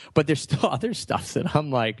at, but there's still other stuff that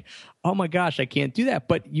I'm like, oh my gosh, I can't do that.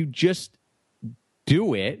 But you just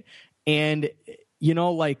do it. And, you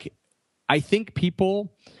know, like, I think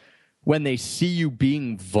people, when they see you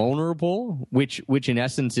being vulnerable, which in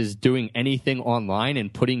essence is doing anything online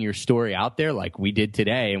and putting your story out there like we did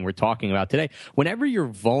today and we're talking about today, whenever you're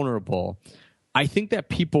vulnerable, I think that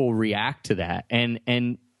people react to that. And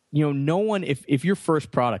you know, no one, if your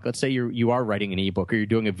first product, let's say you are writing an ebook or you're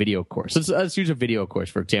doing a video course. Let's use a video course,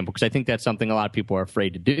 for example, because I think that's something a lot of people are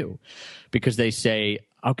afraid to do, because they say,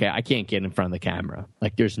 okay, I can't get in front of the camera.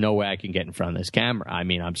 Like, there's no way I can get in front of this camera. I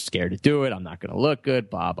mean, I'm scared to do it. I'm not going to look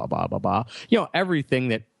good, blah, blah, blah, blah, blah. You know,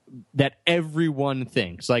 everything that everyone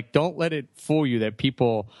thinks. Like, don't let it fool you that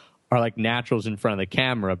people are like naturals in front of the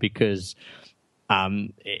camera, because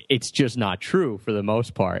it's just not true for the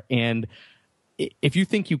most part. And if you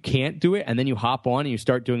think you can't do it and then you hop on and you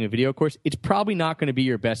start doing a video course, it's probably not going to be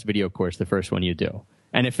your best video course, the first one you do.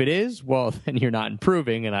 And if it is, well, then you're not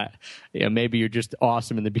improving, and maybe you're just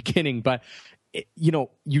awesome in the beginning. But you know,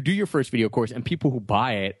 you do your first video course, and people who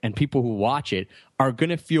buy it and people who watch it are going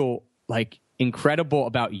to feel like incredible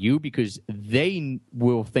about you, because they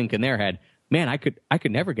will think in their head, man, I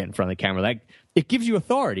could never get in front of the camera. Like, it gives you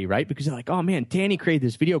authority, right? Because they're like, oh man, Danny created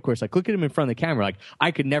this video course. Like, look at him in front of the camera. Like,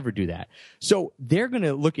 I could never do that. So they're going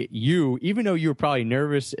to look at you, even though you were probably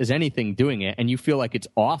nervous as anything doing it, and you feel like it's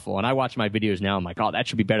awful. And I watch my videos now. I'm like, oh, that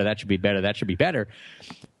should be better. That should be better. That should be better.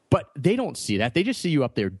 But they don't see that. They just see you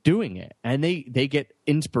up there doing it, and they get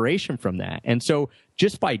inspiration from that. And so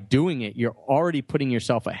just by doing it, you're already putting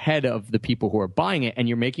yourself ahead of the people who are buying it, and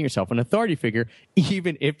you're making yourself an authority figure,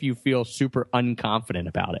 even if you feel super unconfident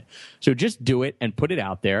about it. So just do it and put it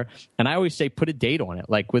out there. And I always say, put a date on it.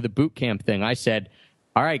 Like with the boot camp thing, I said,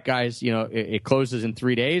 all right, guys, you know, it closes in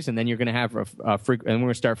 3 days, and then you're going to have and we're going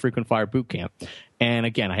to start Frequent Flyer Boot Camp. And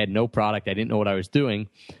again, I had no product. I didn't know what I was doing.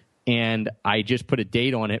 And I just put a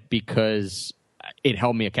date on it because it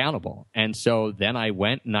held me accountable. And so then I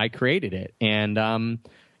went and I created it. And,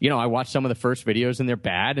 you know, I watched some of the first videos, and they're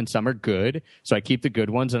bad, and some are good. So I keep the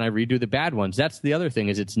good ones and I redo the bad ones. That's the other thing,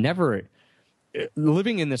 is it's never,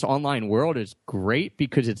 living in this online world is great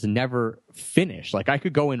because it's never finished. Like, I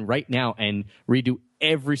could go in right now and redo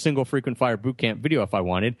every single Frequent Flyer Bootcamp video if I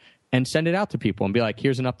wanted, and send it out to people and be like,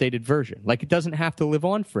 here's an updated version. Like, it doesn't have to live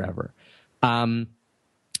on forever.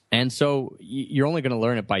 And so you're only going to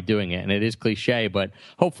learn it by doing it. And it is cliche, but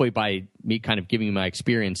hopefully by me kind of giving you my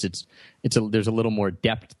experience, there's a little more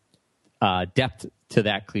depth to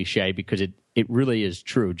that cliche, because it really is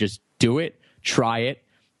true. Just do it, try it.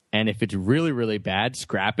 And if it's really, really bad,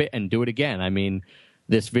 scrap it and do it again. I mean,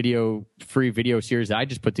 this free video series that I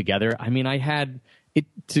just put together, I mean, I had it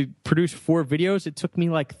to produce 4 videos. It took me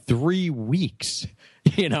like 3 weeks.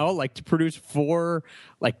 You know, like, to produce 4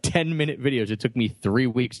 like 10-minute videos, it took me 3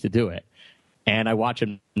 weeks to do it. And I watch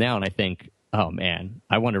them now and I think, oh man,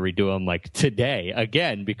 I want to redo them like today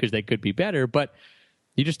again, because they could be better. But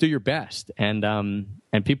you just do your best, and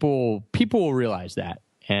people will realize that.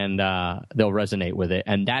 and they'll resonate with it.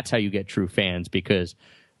 And that's how you get true fans, because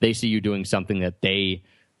they see you doing something that they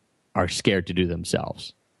are scared to do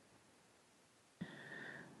themselves.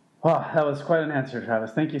 Well, that was quite an answer,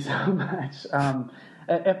 Travis. Thank you so much.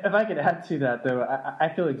 If I could add to that, though, I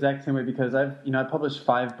feel the exact same way, because I've published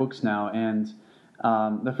 5 books now, and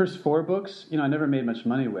the first 4 books, I never made much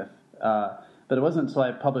money with. But it wasn't until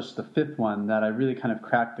I published the 5th one that I really kind of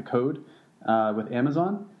cracked the code with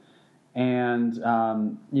Amazon. And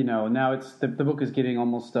now the book is getting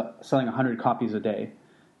almost selling 100 copies a day.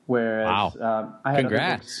 Whereas I had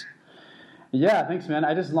congrats. Yeah, thanks, man.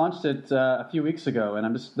 I just launched it a few weeks ago, and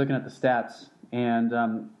I'm just looking at the stats. And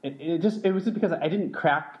it was just because I didn't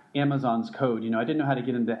crack Amazon's code. I didn't know how to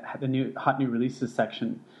get into the hot new releases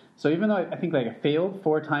section. So even though I think I failed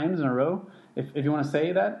 4 times in a row, if you want to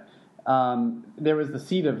say that, there was the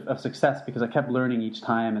seed of success, because I kept learning each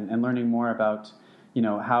time and learning more about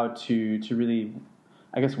how to really,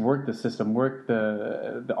 I guess, work the system, work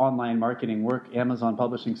the online marketing, work Amazon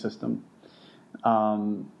publishing system.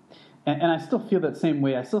 And I still feel that same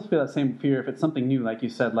way. I still feel that same fear if it's something new, like you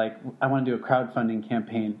said, like I want to do a crowdfunding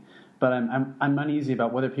campaign, but I'm uneasy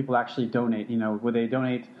about whether people actually donate. Would they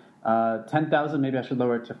donate 10,000? Maybe I should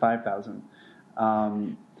lower it to 5,000.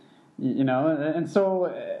 And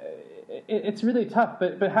so it's really tough.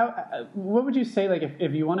 But how? What would you say, like,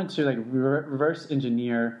 if you wanted to reverse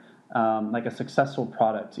engineer like a successful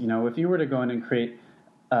product? If you were to go in and create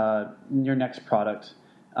your next product,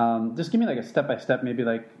 just give me like a step by step, maybe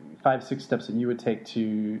like 5-6 steps that you would take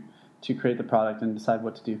to create the product and decide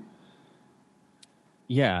what to do.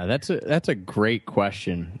 Yeah, that's a great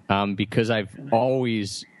question, because I've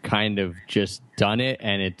always kind of just done it,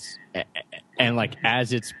 and like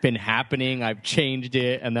as it's been happening, I've changed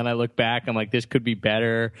it, and then I look back, I'm like, this could be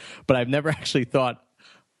better, but I've never actually thought,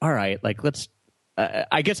 all right, like let's.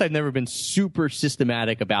 I guess I've never been super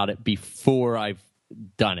systematic about it before I've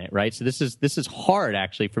done it, right? So this is hard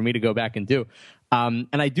actually for me to go back and do. And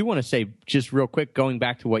I do want to say, just real quick, going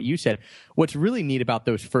back to what you said, what's really neat about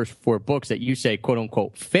those first 4 books that you say, quote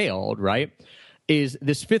unquote, failed, right, is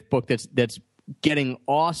this 5th book that's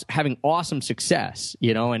having awesome success,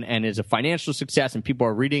 and is a financial success, and people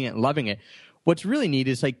are reading it and loving it. What's really neat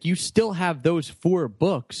is like you still have those 4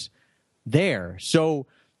 books there. So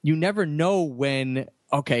you never know when,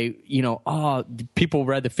 okay, people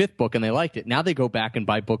read the 5th book and they liked it. Now they go back and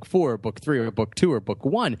buy book 4, or book 3, or book 2, or book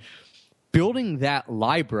 1. Building that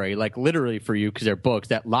library, like literally for you, because they're books,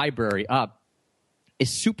 that library up is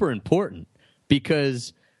super important,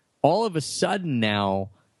 because all of a sudden now,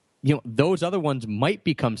 those other ones might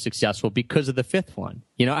become successful because of the 5th one.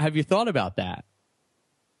 Have you thought about that?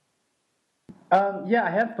 Yeah,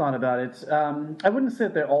 I have thought about it. I wouldn't say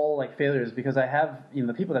that they're all like failures, because I have,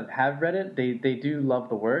 the people that have read it, they do love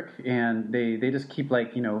the work, and they just keep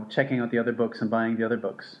checking out the other books and buying the other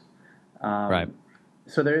books. Right.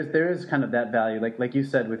 So there is kind of that value, like you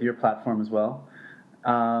said, with your platform as well.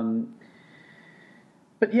 But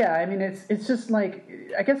yeah, I mean, it's just like,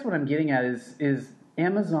 I guess what I'm getting at is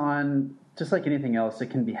Amazon, just like anything else, it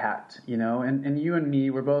can be hacked, and you and me,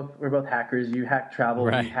 we're both hackers. You hack travel,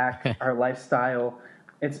 right. We hack our lifestyle.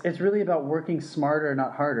 It's really about working smarter,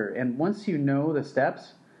 not harder. And once you know the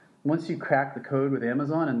steps, once you crack the code with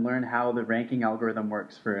Amazon and learn how the ranking algorithm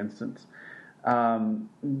works, for instance, then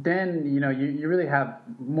you really have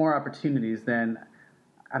more opportunities than,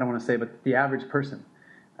 I don't want to say, but the average person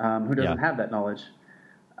who doesn't have that knowledge.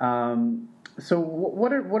 So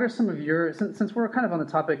what are some of your, since we're kind of on the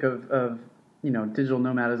topic of digital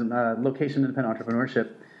nomadism, location independent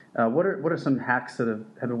entrepreneurship, what are some hacks that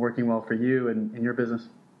have been working well for you and in your business?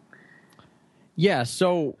 Yeah,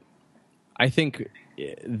 so I think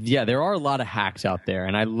there are a lot of hacks out there,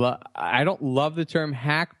 and I don't love the term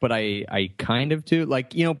hack, but I kind of do,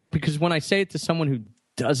 because when I say it to someone who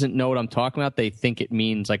doesn't know what I'm talking about, they think it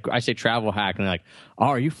means, like, I say travel hack, and they're like, oh,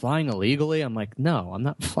 are you flying illegally? I'm like, no, I'm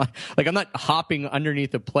not flying. Like, I'm not hopping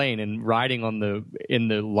underneath a plane and riding in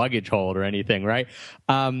the luggage hold or anything, right?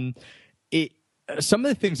 Some of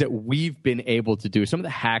the things that we've been able to do, some of the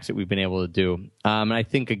hacks that we've been able to do, and I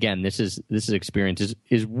think, again, this is experience,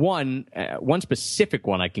 is one specific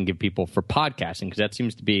one I can give people for podcasting, because that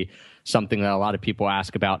seems to be something that a lot of people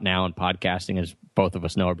ask about now, and podcasting, as both of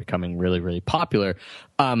us know, are becoming really, really popular.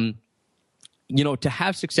 To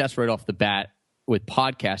have success right off the bat with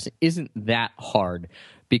podcasting isn't that hard,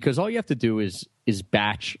 because all you have to do is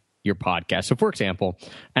batch your podcast. So, for example,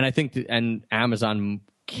 and I think and Amazon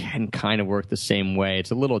can kind of work the same way. It's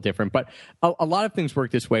a little different, but a lot of things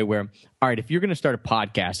work this way where, all right, if you're going to start a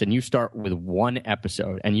podcast and you start with one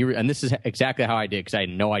episode and this is exactly how I did because I had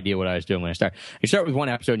no idea what I was doing when I started. You start with one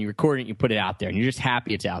episode and you record it and you put it out there and you're just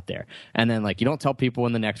happy it's out there. And then like you don't tell people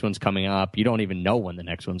when the next one's coming up. You don't even know when the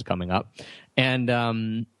next one's coming up. And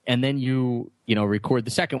then you record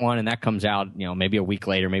the second one and that comes out, maybe a week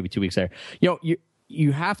later, maybe 2 weeks later.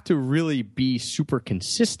 You have to really be super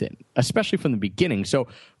consistent, especially from the beginning. So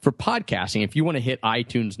for podcasting, if you want to hit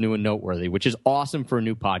iTunes New and Noteworthy, which is awesome for a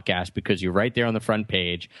new podcast because you're right there on the front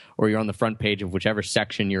page or you're on the front page of whichever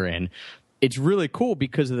section you're in, it's really cool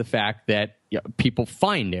because of the fact that people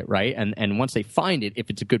find it, right? And once they find it, if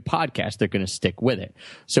it's a good podcast, they're going to stick with it.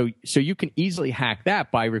 So you can easily hack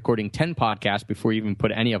that by recording 10 podcasts before you even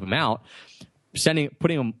put any of them out,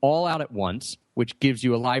 putting them all out at once, which gives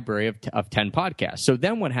you a library of 10 podcasts. So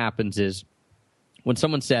then what happens is when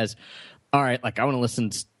someone says, all right, like I want to listen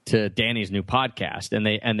to Danny's new podcast, and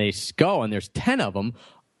they go and there's 10 of them,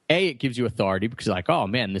 A, it gives you authority because you're like, oh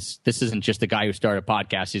man, this isn't just the guy who started a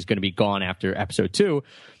podcast. He's going to be gone after episode 2.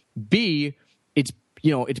 B,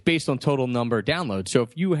 it's based on total number of downloads. So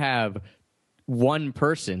if you have one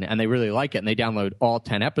person and they really like it and they download all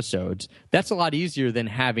 10 episodes, that's a lot easier than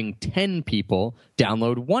having 10 people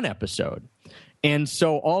download one episode. And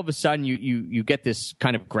so all of a sudden you get this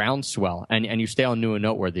kind of groundswell and you stay on New and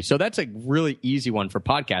Noteworthy. So that's a really easy one for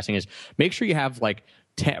podcasting is make sure you have like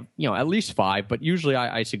 10, at least 5, but usually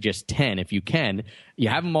I suggest 10 if you can. You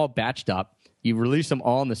have them all batched up. You release them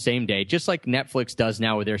all on the same day, just like Netflix does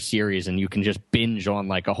now with their series, and you can just binge on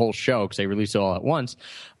like a whole show because they release it all at once.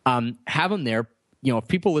 Have them there. If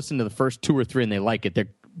people listen to the first 2 or 3 and they like it,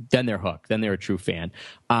 then they're hooked. Then they're a true fan.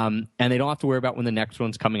 And they don't have to worry about when the next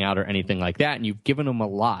one's coming out or anything like that. And you've given them a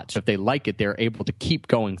lot. So if they like it, they're able to keep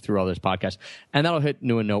going through all those podcasts. And that'll hit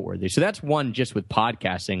New and Noteworthy. So that's one just with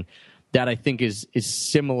podcasting that I think is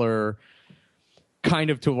similar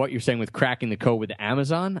kind of to what you're saying with cracking the code with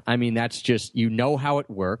Amazon. I mean, that's just, how it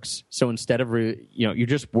works. So instead of, you're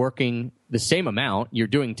just working the same amount, you're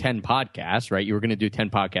doing 10 podcasts, right? You were going to do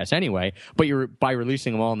 10 podcasts anyway, but by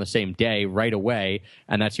releasing them all on the same day right away,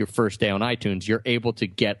 and that's your first day on iTunes, you're able to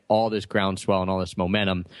get all this groundswell and all this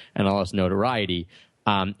momentum and all this notoriety.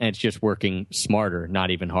 And it's just working smarter,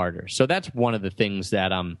 not even harder. So that's one of the things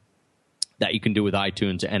that you can do with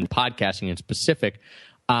iTunes and podcasting in specific.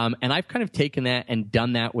 And I've kind of taken that and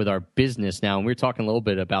done that with our business now. And we were talking a little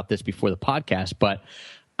bit about this before the podcast, but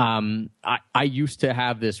I used to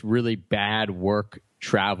have this really bad work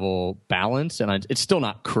travel balance, and it's still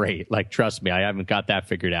not great. Like, trust me, I haven't got that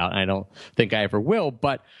figured out. I don't think I ever will,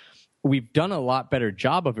 but we've done a lot better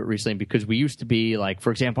job of it recently because we used to be like,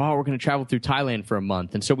 for example, we're going to travel through Thailand for a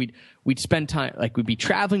month. And so we'd spend time, like we'd be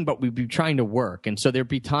traveling, but we'd be trying to work. And so there'd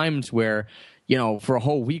be times where, for a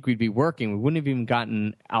whole week we'd be working. We wouldn't have even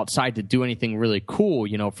gotten outside to do anything really cool,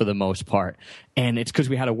 for the most part. And it's because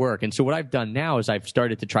we had to work. And so what I've done now is I've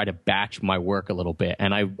started to try to batch my work a little bit.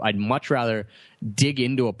 And I'd much rather dig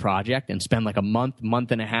into a project and spend like a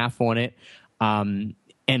month and a half on it,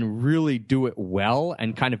 and really do it well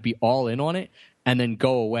and kind of be all in on it and then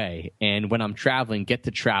go away. And when I'm traveling, get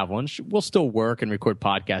to travel. And we'll still work and record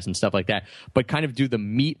podcasts and stuff like that, but kind of do the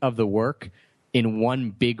meat of the work in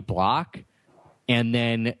one big block and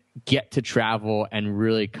then get to travel and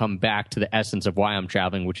really come back to the essence of why I'm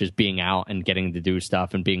traveling, which is being out and getting to do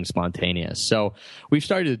stuff and being spontaneous. So we've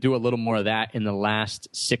started to do a little more of that in the last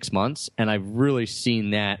 6 months, and I've really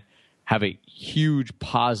seen that have a huge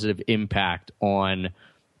positive impact on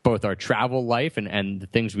both our travel life and the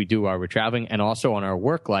things we do while we're traveling, and also on our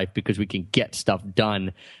work life, because we can get stuff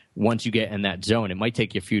done once you get in that zone. It might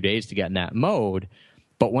take you a few days to get in that mode,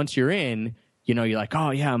 but once you're in, you're like,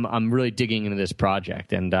 oh yeah, I'm really digging into this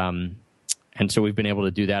project, and so we've been able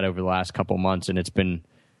to do that over the last couple months, and it's been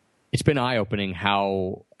eye-opening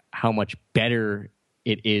how much better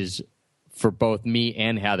it is for both me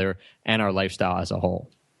and Heather and our lifestyle as a whole.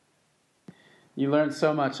 You learn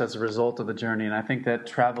so much as a result of the journey, and I think that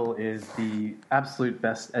travel is the absolute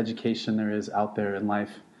best education there is out there in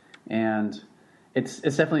life. And it's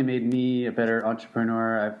definitely made me a better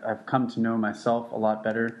entrepreneur. I've come to know myself a lot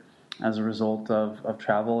better as a result of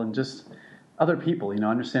travel and just other people,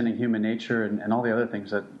 understanding human nature and all the other things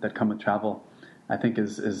that come with travel, I think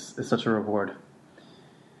is such a reward.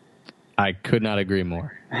 I could not agree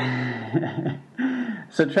more.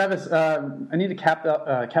 So, Travis, I need to cap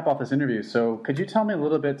off this interview. So, could you tell me a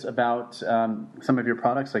little bit about some of your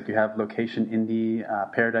products? Like you have Location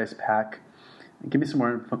Indie, Paradise Pack. Give me some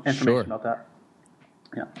more information about that.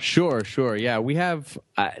 Yeah. Sure. Yeah, we have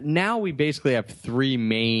now. We basically have 3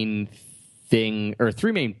 main thing, or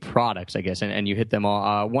three main products, I guess, and you hit them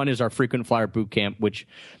all. One is our frequent flyer bootcamp, which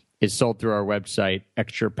is sold through our website,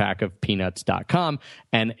 extrapackofpeanuts.com,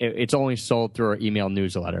 and it's only sold through our email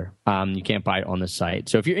newsletter. You can't buy it on the site.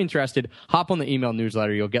 So if you're interested, hop on the email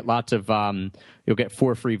newsletter. You'll get lots of you'll get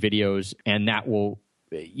 4 free videos, and that will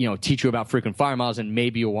teach you about frequent flyer miles, and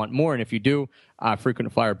maybe you'll want more. And if you do,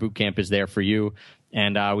 frequent flyer bootcamp is there for you.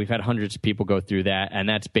 And we've had hundreds of people go through that, and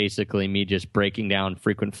that's basically me just breaking down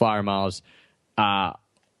frequent flyer miles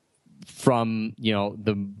from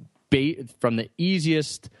the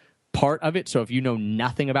easiest part of it. So if you know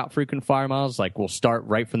nothing about frequent flyer miles, like we'll start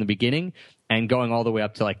right from the beginning and going all the way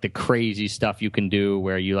up to like the crazy stuff you can do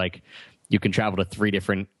where you can travel to 3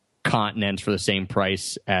 different continents for the same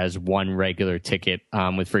price as one regular ticket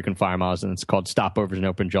with frequent flyer miles, and it's called stopovers and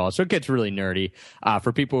open jaws. So it gets really nerdy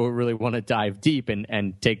for people who really want to dive deep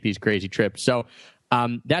and take these crazy trips. So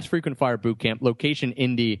that's frequent flyer bootcamp. Location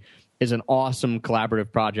Indy is an awesome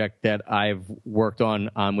collaborative project that I've worked on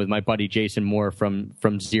with my buddy Jason Moore from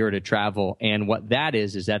Zero to Travel. And what that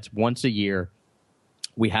is that's once a year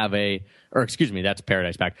we have that's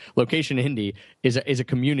Paradise Pack. Location Indy is a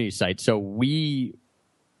community site. So we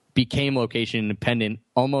became location independent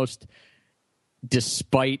almost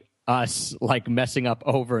despite us like messing up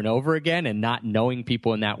over and over again and not knowing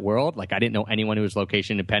people in that world. Like I didn't know anyone who was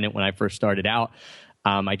location independent when I first started out.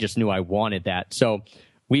 I just knew I wanted that. So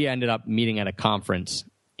we ended up meeting at a conference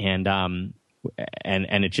and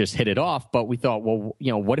it just hit it off. But we thought, well,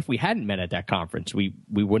 what if we hadn't met at that conference? We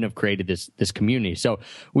wouldn't have created this community. So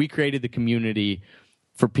we created the community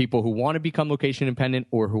for people who want to become location independent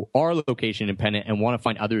or who are location independent and want to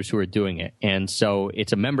find others who are doing it. And so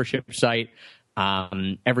it's a membership site.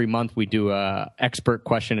 Every month we do a expert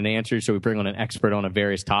question and answer. So we bring on an expert on a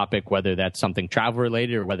various topic, whether that's something travel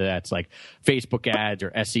related or whether that's like Facebook ads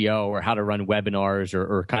or SEO or how to run webinars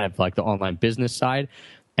or kind of like the online business side.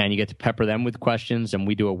 And you get to pepper them with questions. And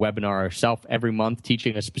we do a webinar ourselves every month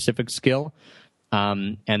teaching a specific skill.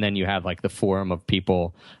 And then you have like the forum of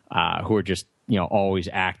people who are just always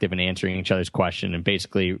active and answering each other's question and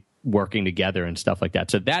basically working together and stuff like that.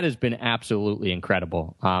 So that has been absolutely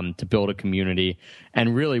incredible to build a community.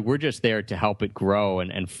 And really, we're just there to help it grow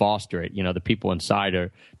and foster it. The people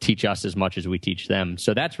inside teach us as much as we teach them.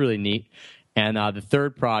 So that's really neat. And the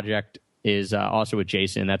third project is also with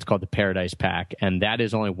Jason. That's called the Paradise Pack. And that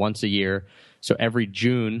is only once a year. So every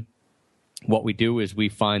June, what we do is we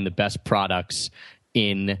find the best products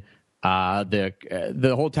in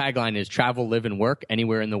the whole tagline is travel, live, and work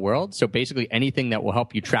anywhere in the world. So basically anything that will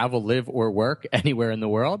help you travel, live, or work anywhere in the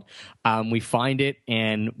world. We find it,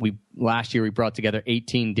 and last year we brought together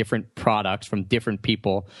 18 different products from different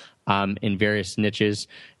people in various niches.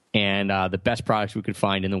 And the best products we could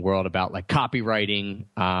find in the world about like copywriting,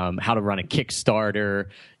 how to run a Kickstarter,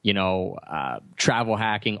 travel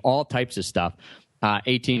hacking, all types of stuff.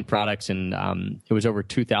 18 products, and it was over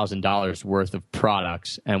 $2,000 worth of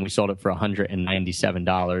products, and we sold it for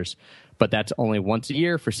 $197. But that's only once a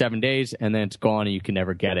year for 7 days, and then it's gone, and you can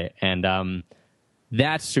never get it. And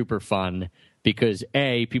that's super fun because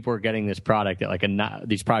people are getting this product at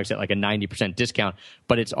these products at like a 90% discount.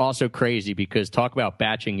 But it's also crazy because talk about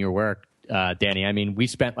batching your work, Danny. I mean, we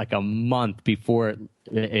spent like a month before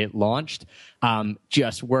it launched,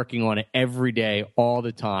 just working on it every day, all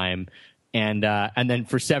the time. And then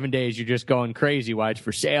for 7 days, you're just going crazy while it's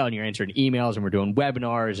for sale, and you're answering emails, and we're doing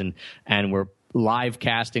webinars, and we're live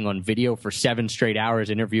casting on video for 7 straight hours,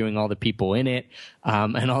 interviewing all the people in it,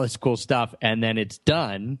 and all this cool stuff. And then it's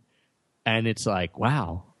done, and it's like,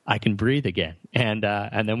 wow, I can breathe again. And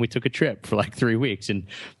then we took a trip for like 3 weeks and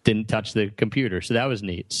didn't touch the computer. So that was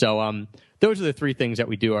neat. So those are the 3 things that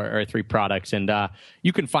we do, our 3 products. And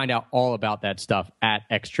you can find out all about that stuff at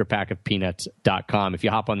extrapackofpeanuts.com. If you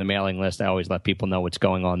hop on the mailing list, I always let people know what's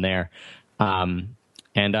going on there. And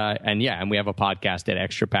we have a podcast at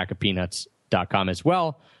extrapackofpeanuts.com as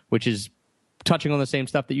well, which is touching on the same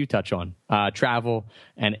stuff that you touch on, travel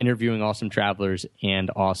and interviewing awesome travelers, and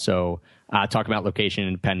also talking about location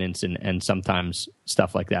independence and sometimes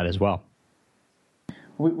stuff like that as well.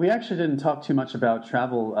 We actually didn't talk too much about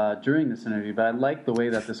travel during this interview, but I like the way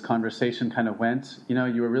that this conversation kind of went.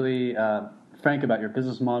 You were really frank about your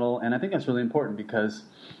business model, and I think that's really important because,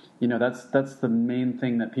 that's the main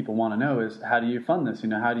thing that people want to know is how do you fund this?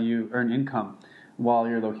 How do you earn income while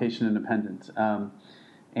you're location independent?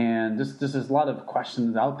 And just there's a lot of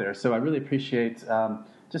questions out there. So I really appreciate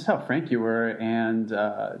just how frank you were and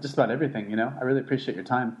just about everything, I really appreciate your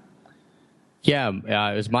time. Yeah,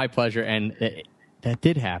 it was my pleasure. And that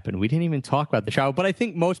did happen. We didn't even talk about the travel, but I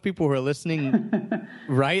think most people who are listening,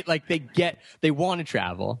 right? Like they want to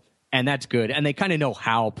travel And that's good. And they kind of know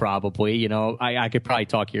how, probably. You know, I could probably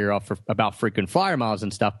talk your ear off about frequent flyer miles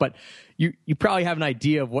and stuff, but you probably have an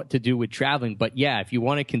idea of what to do with traveling. But yeah, if you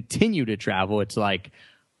want to continue to travel, it's like,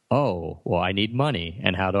 oh, well, I need money.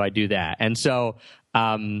 And how do I do that? And so,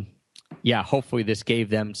 yeah, hopefully this gave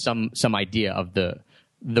them some idea of the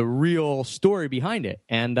real story behind it.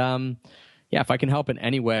 And yeah, if I can help in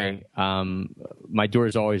any way, my door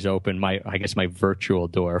is always open. I guess my virtual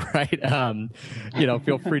door, right? You know,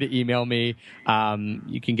 feel free to email me.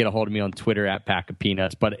 You can get a hold of me on Twitter at Pack of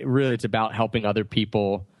Peanuts. But really, it's about helping other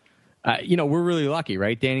people. You know, we're really lucky,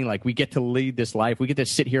 right, Danny? Like, we get to lead this life. We get to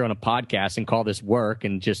sit here on a podcast and call this work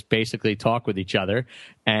and just basically talk with each other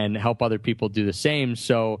and help other people do the same.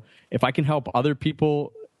 So if I can help other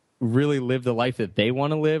people really live the life that they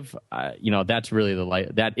want to live, you know, that's really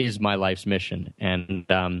that is my life's mission. And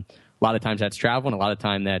a lot of times that's travel, and a lot of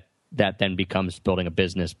time that then becomes building a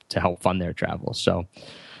business to help fund their travel. So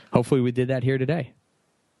hopefully we did that here today.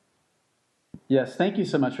 Yes, thank you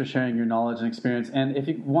so much for sharing your knowledge and experience. And if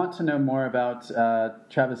you want to know more about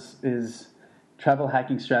Travis's travel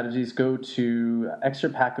hacking strategies, go to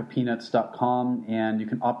extrapackofpeanuts.com, and you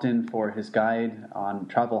can opt in for his guide on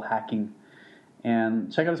travel hacking.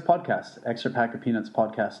 And check out his podcast, Extra Pack of Peanuts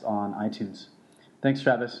podcast on iTunes. Thanks,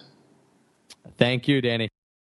 Travis. Thank you, Danny.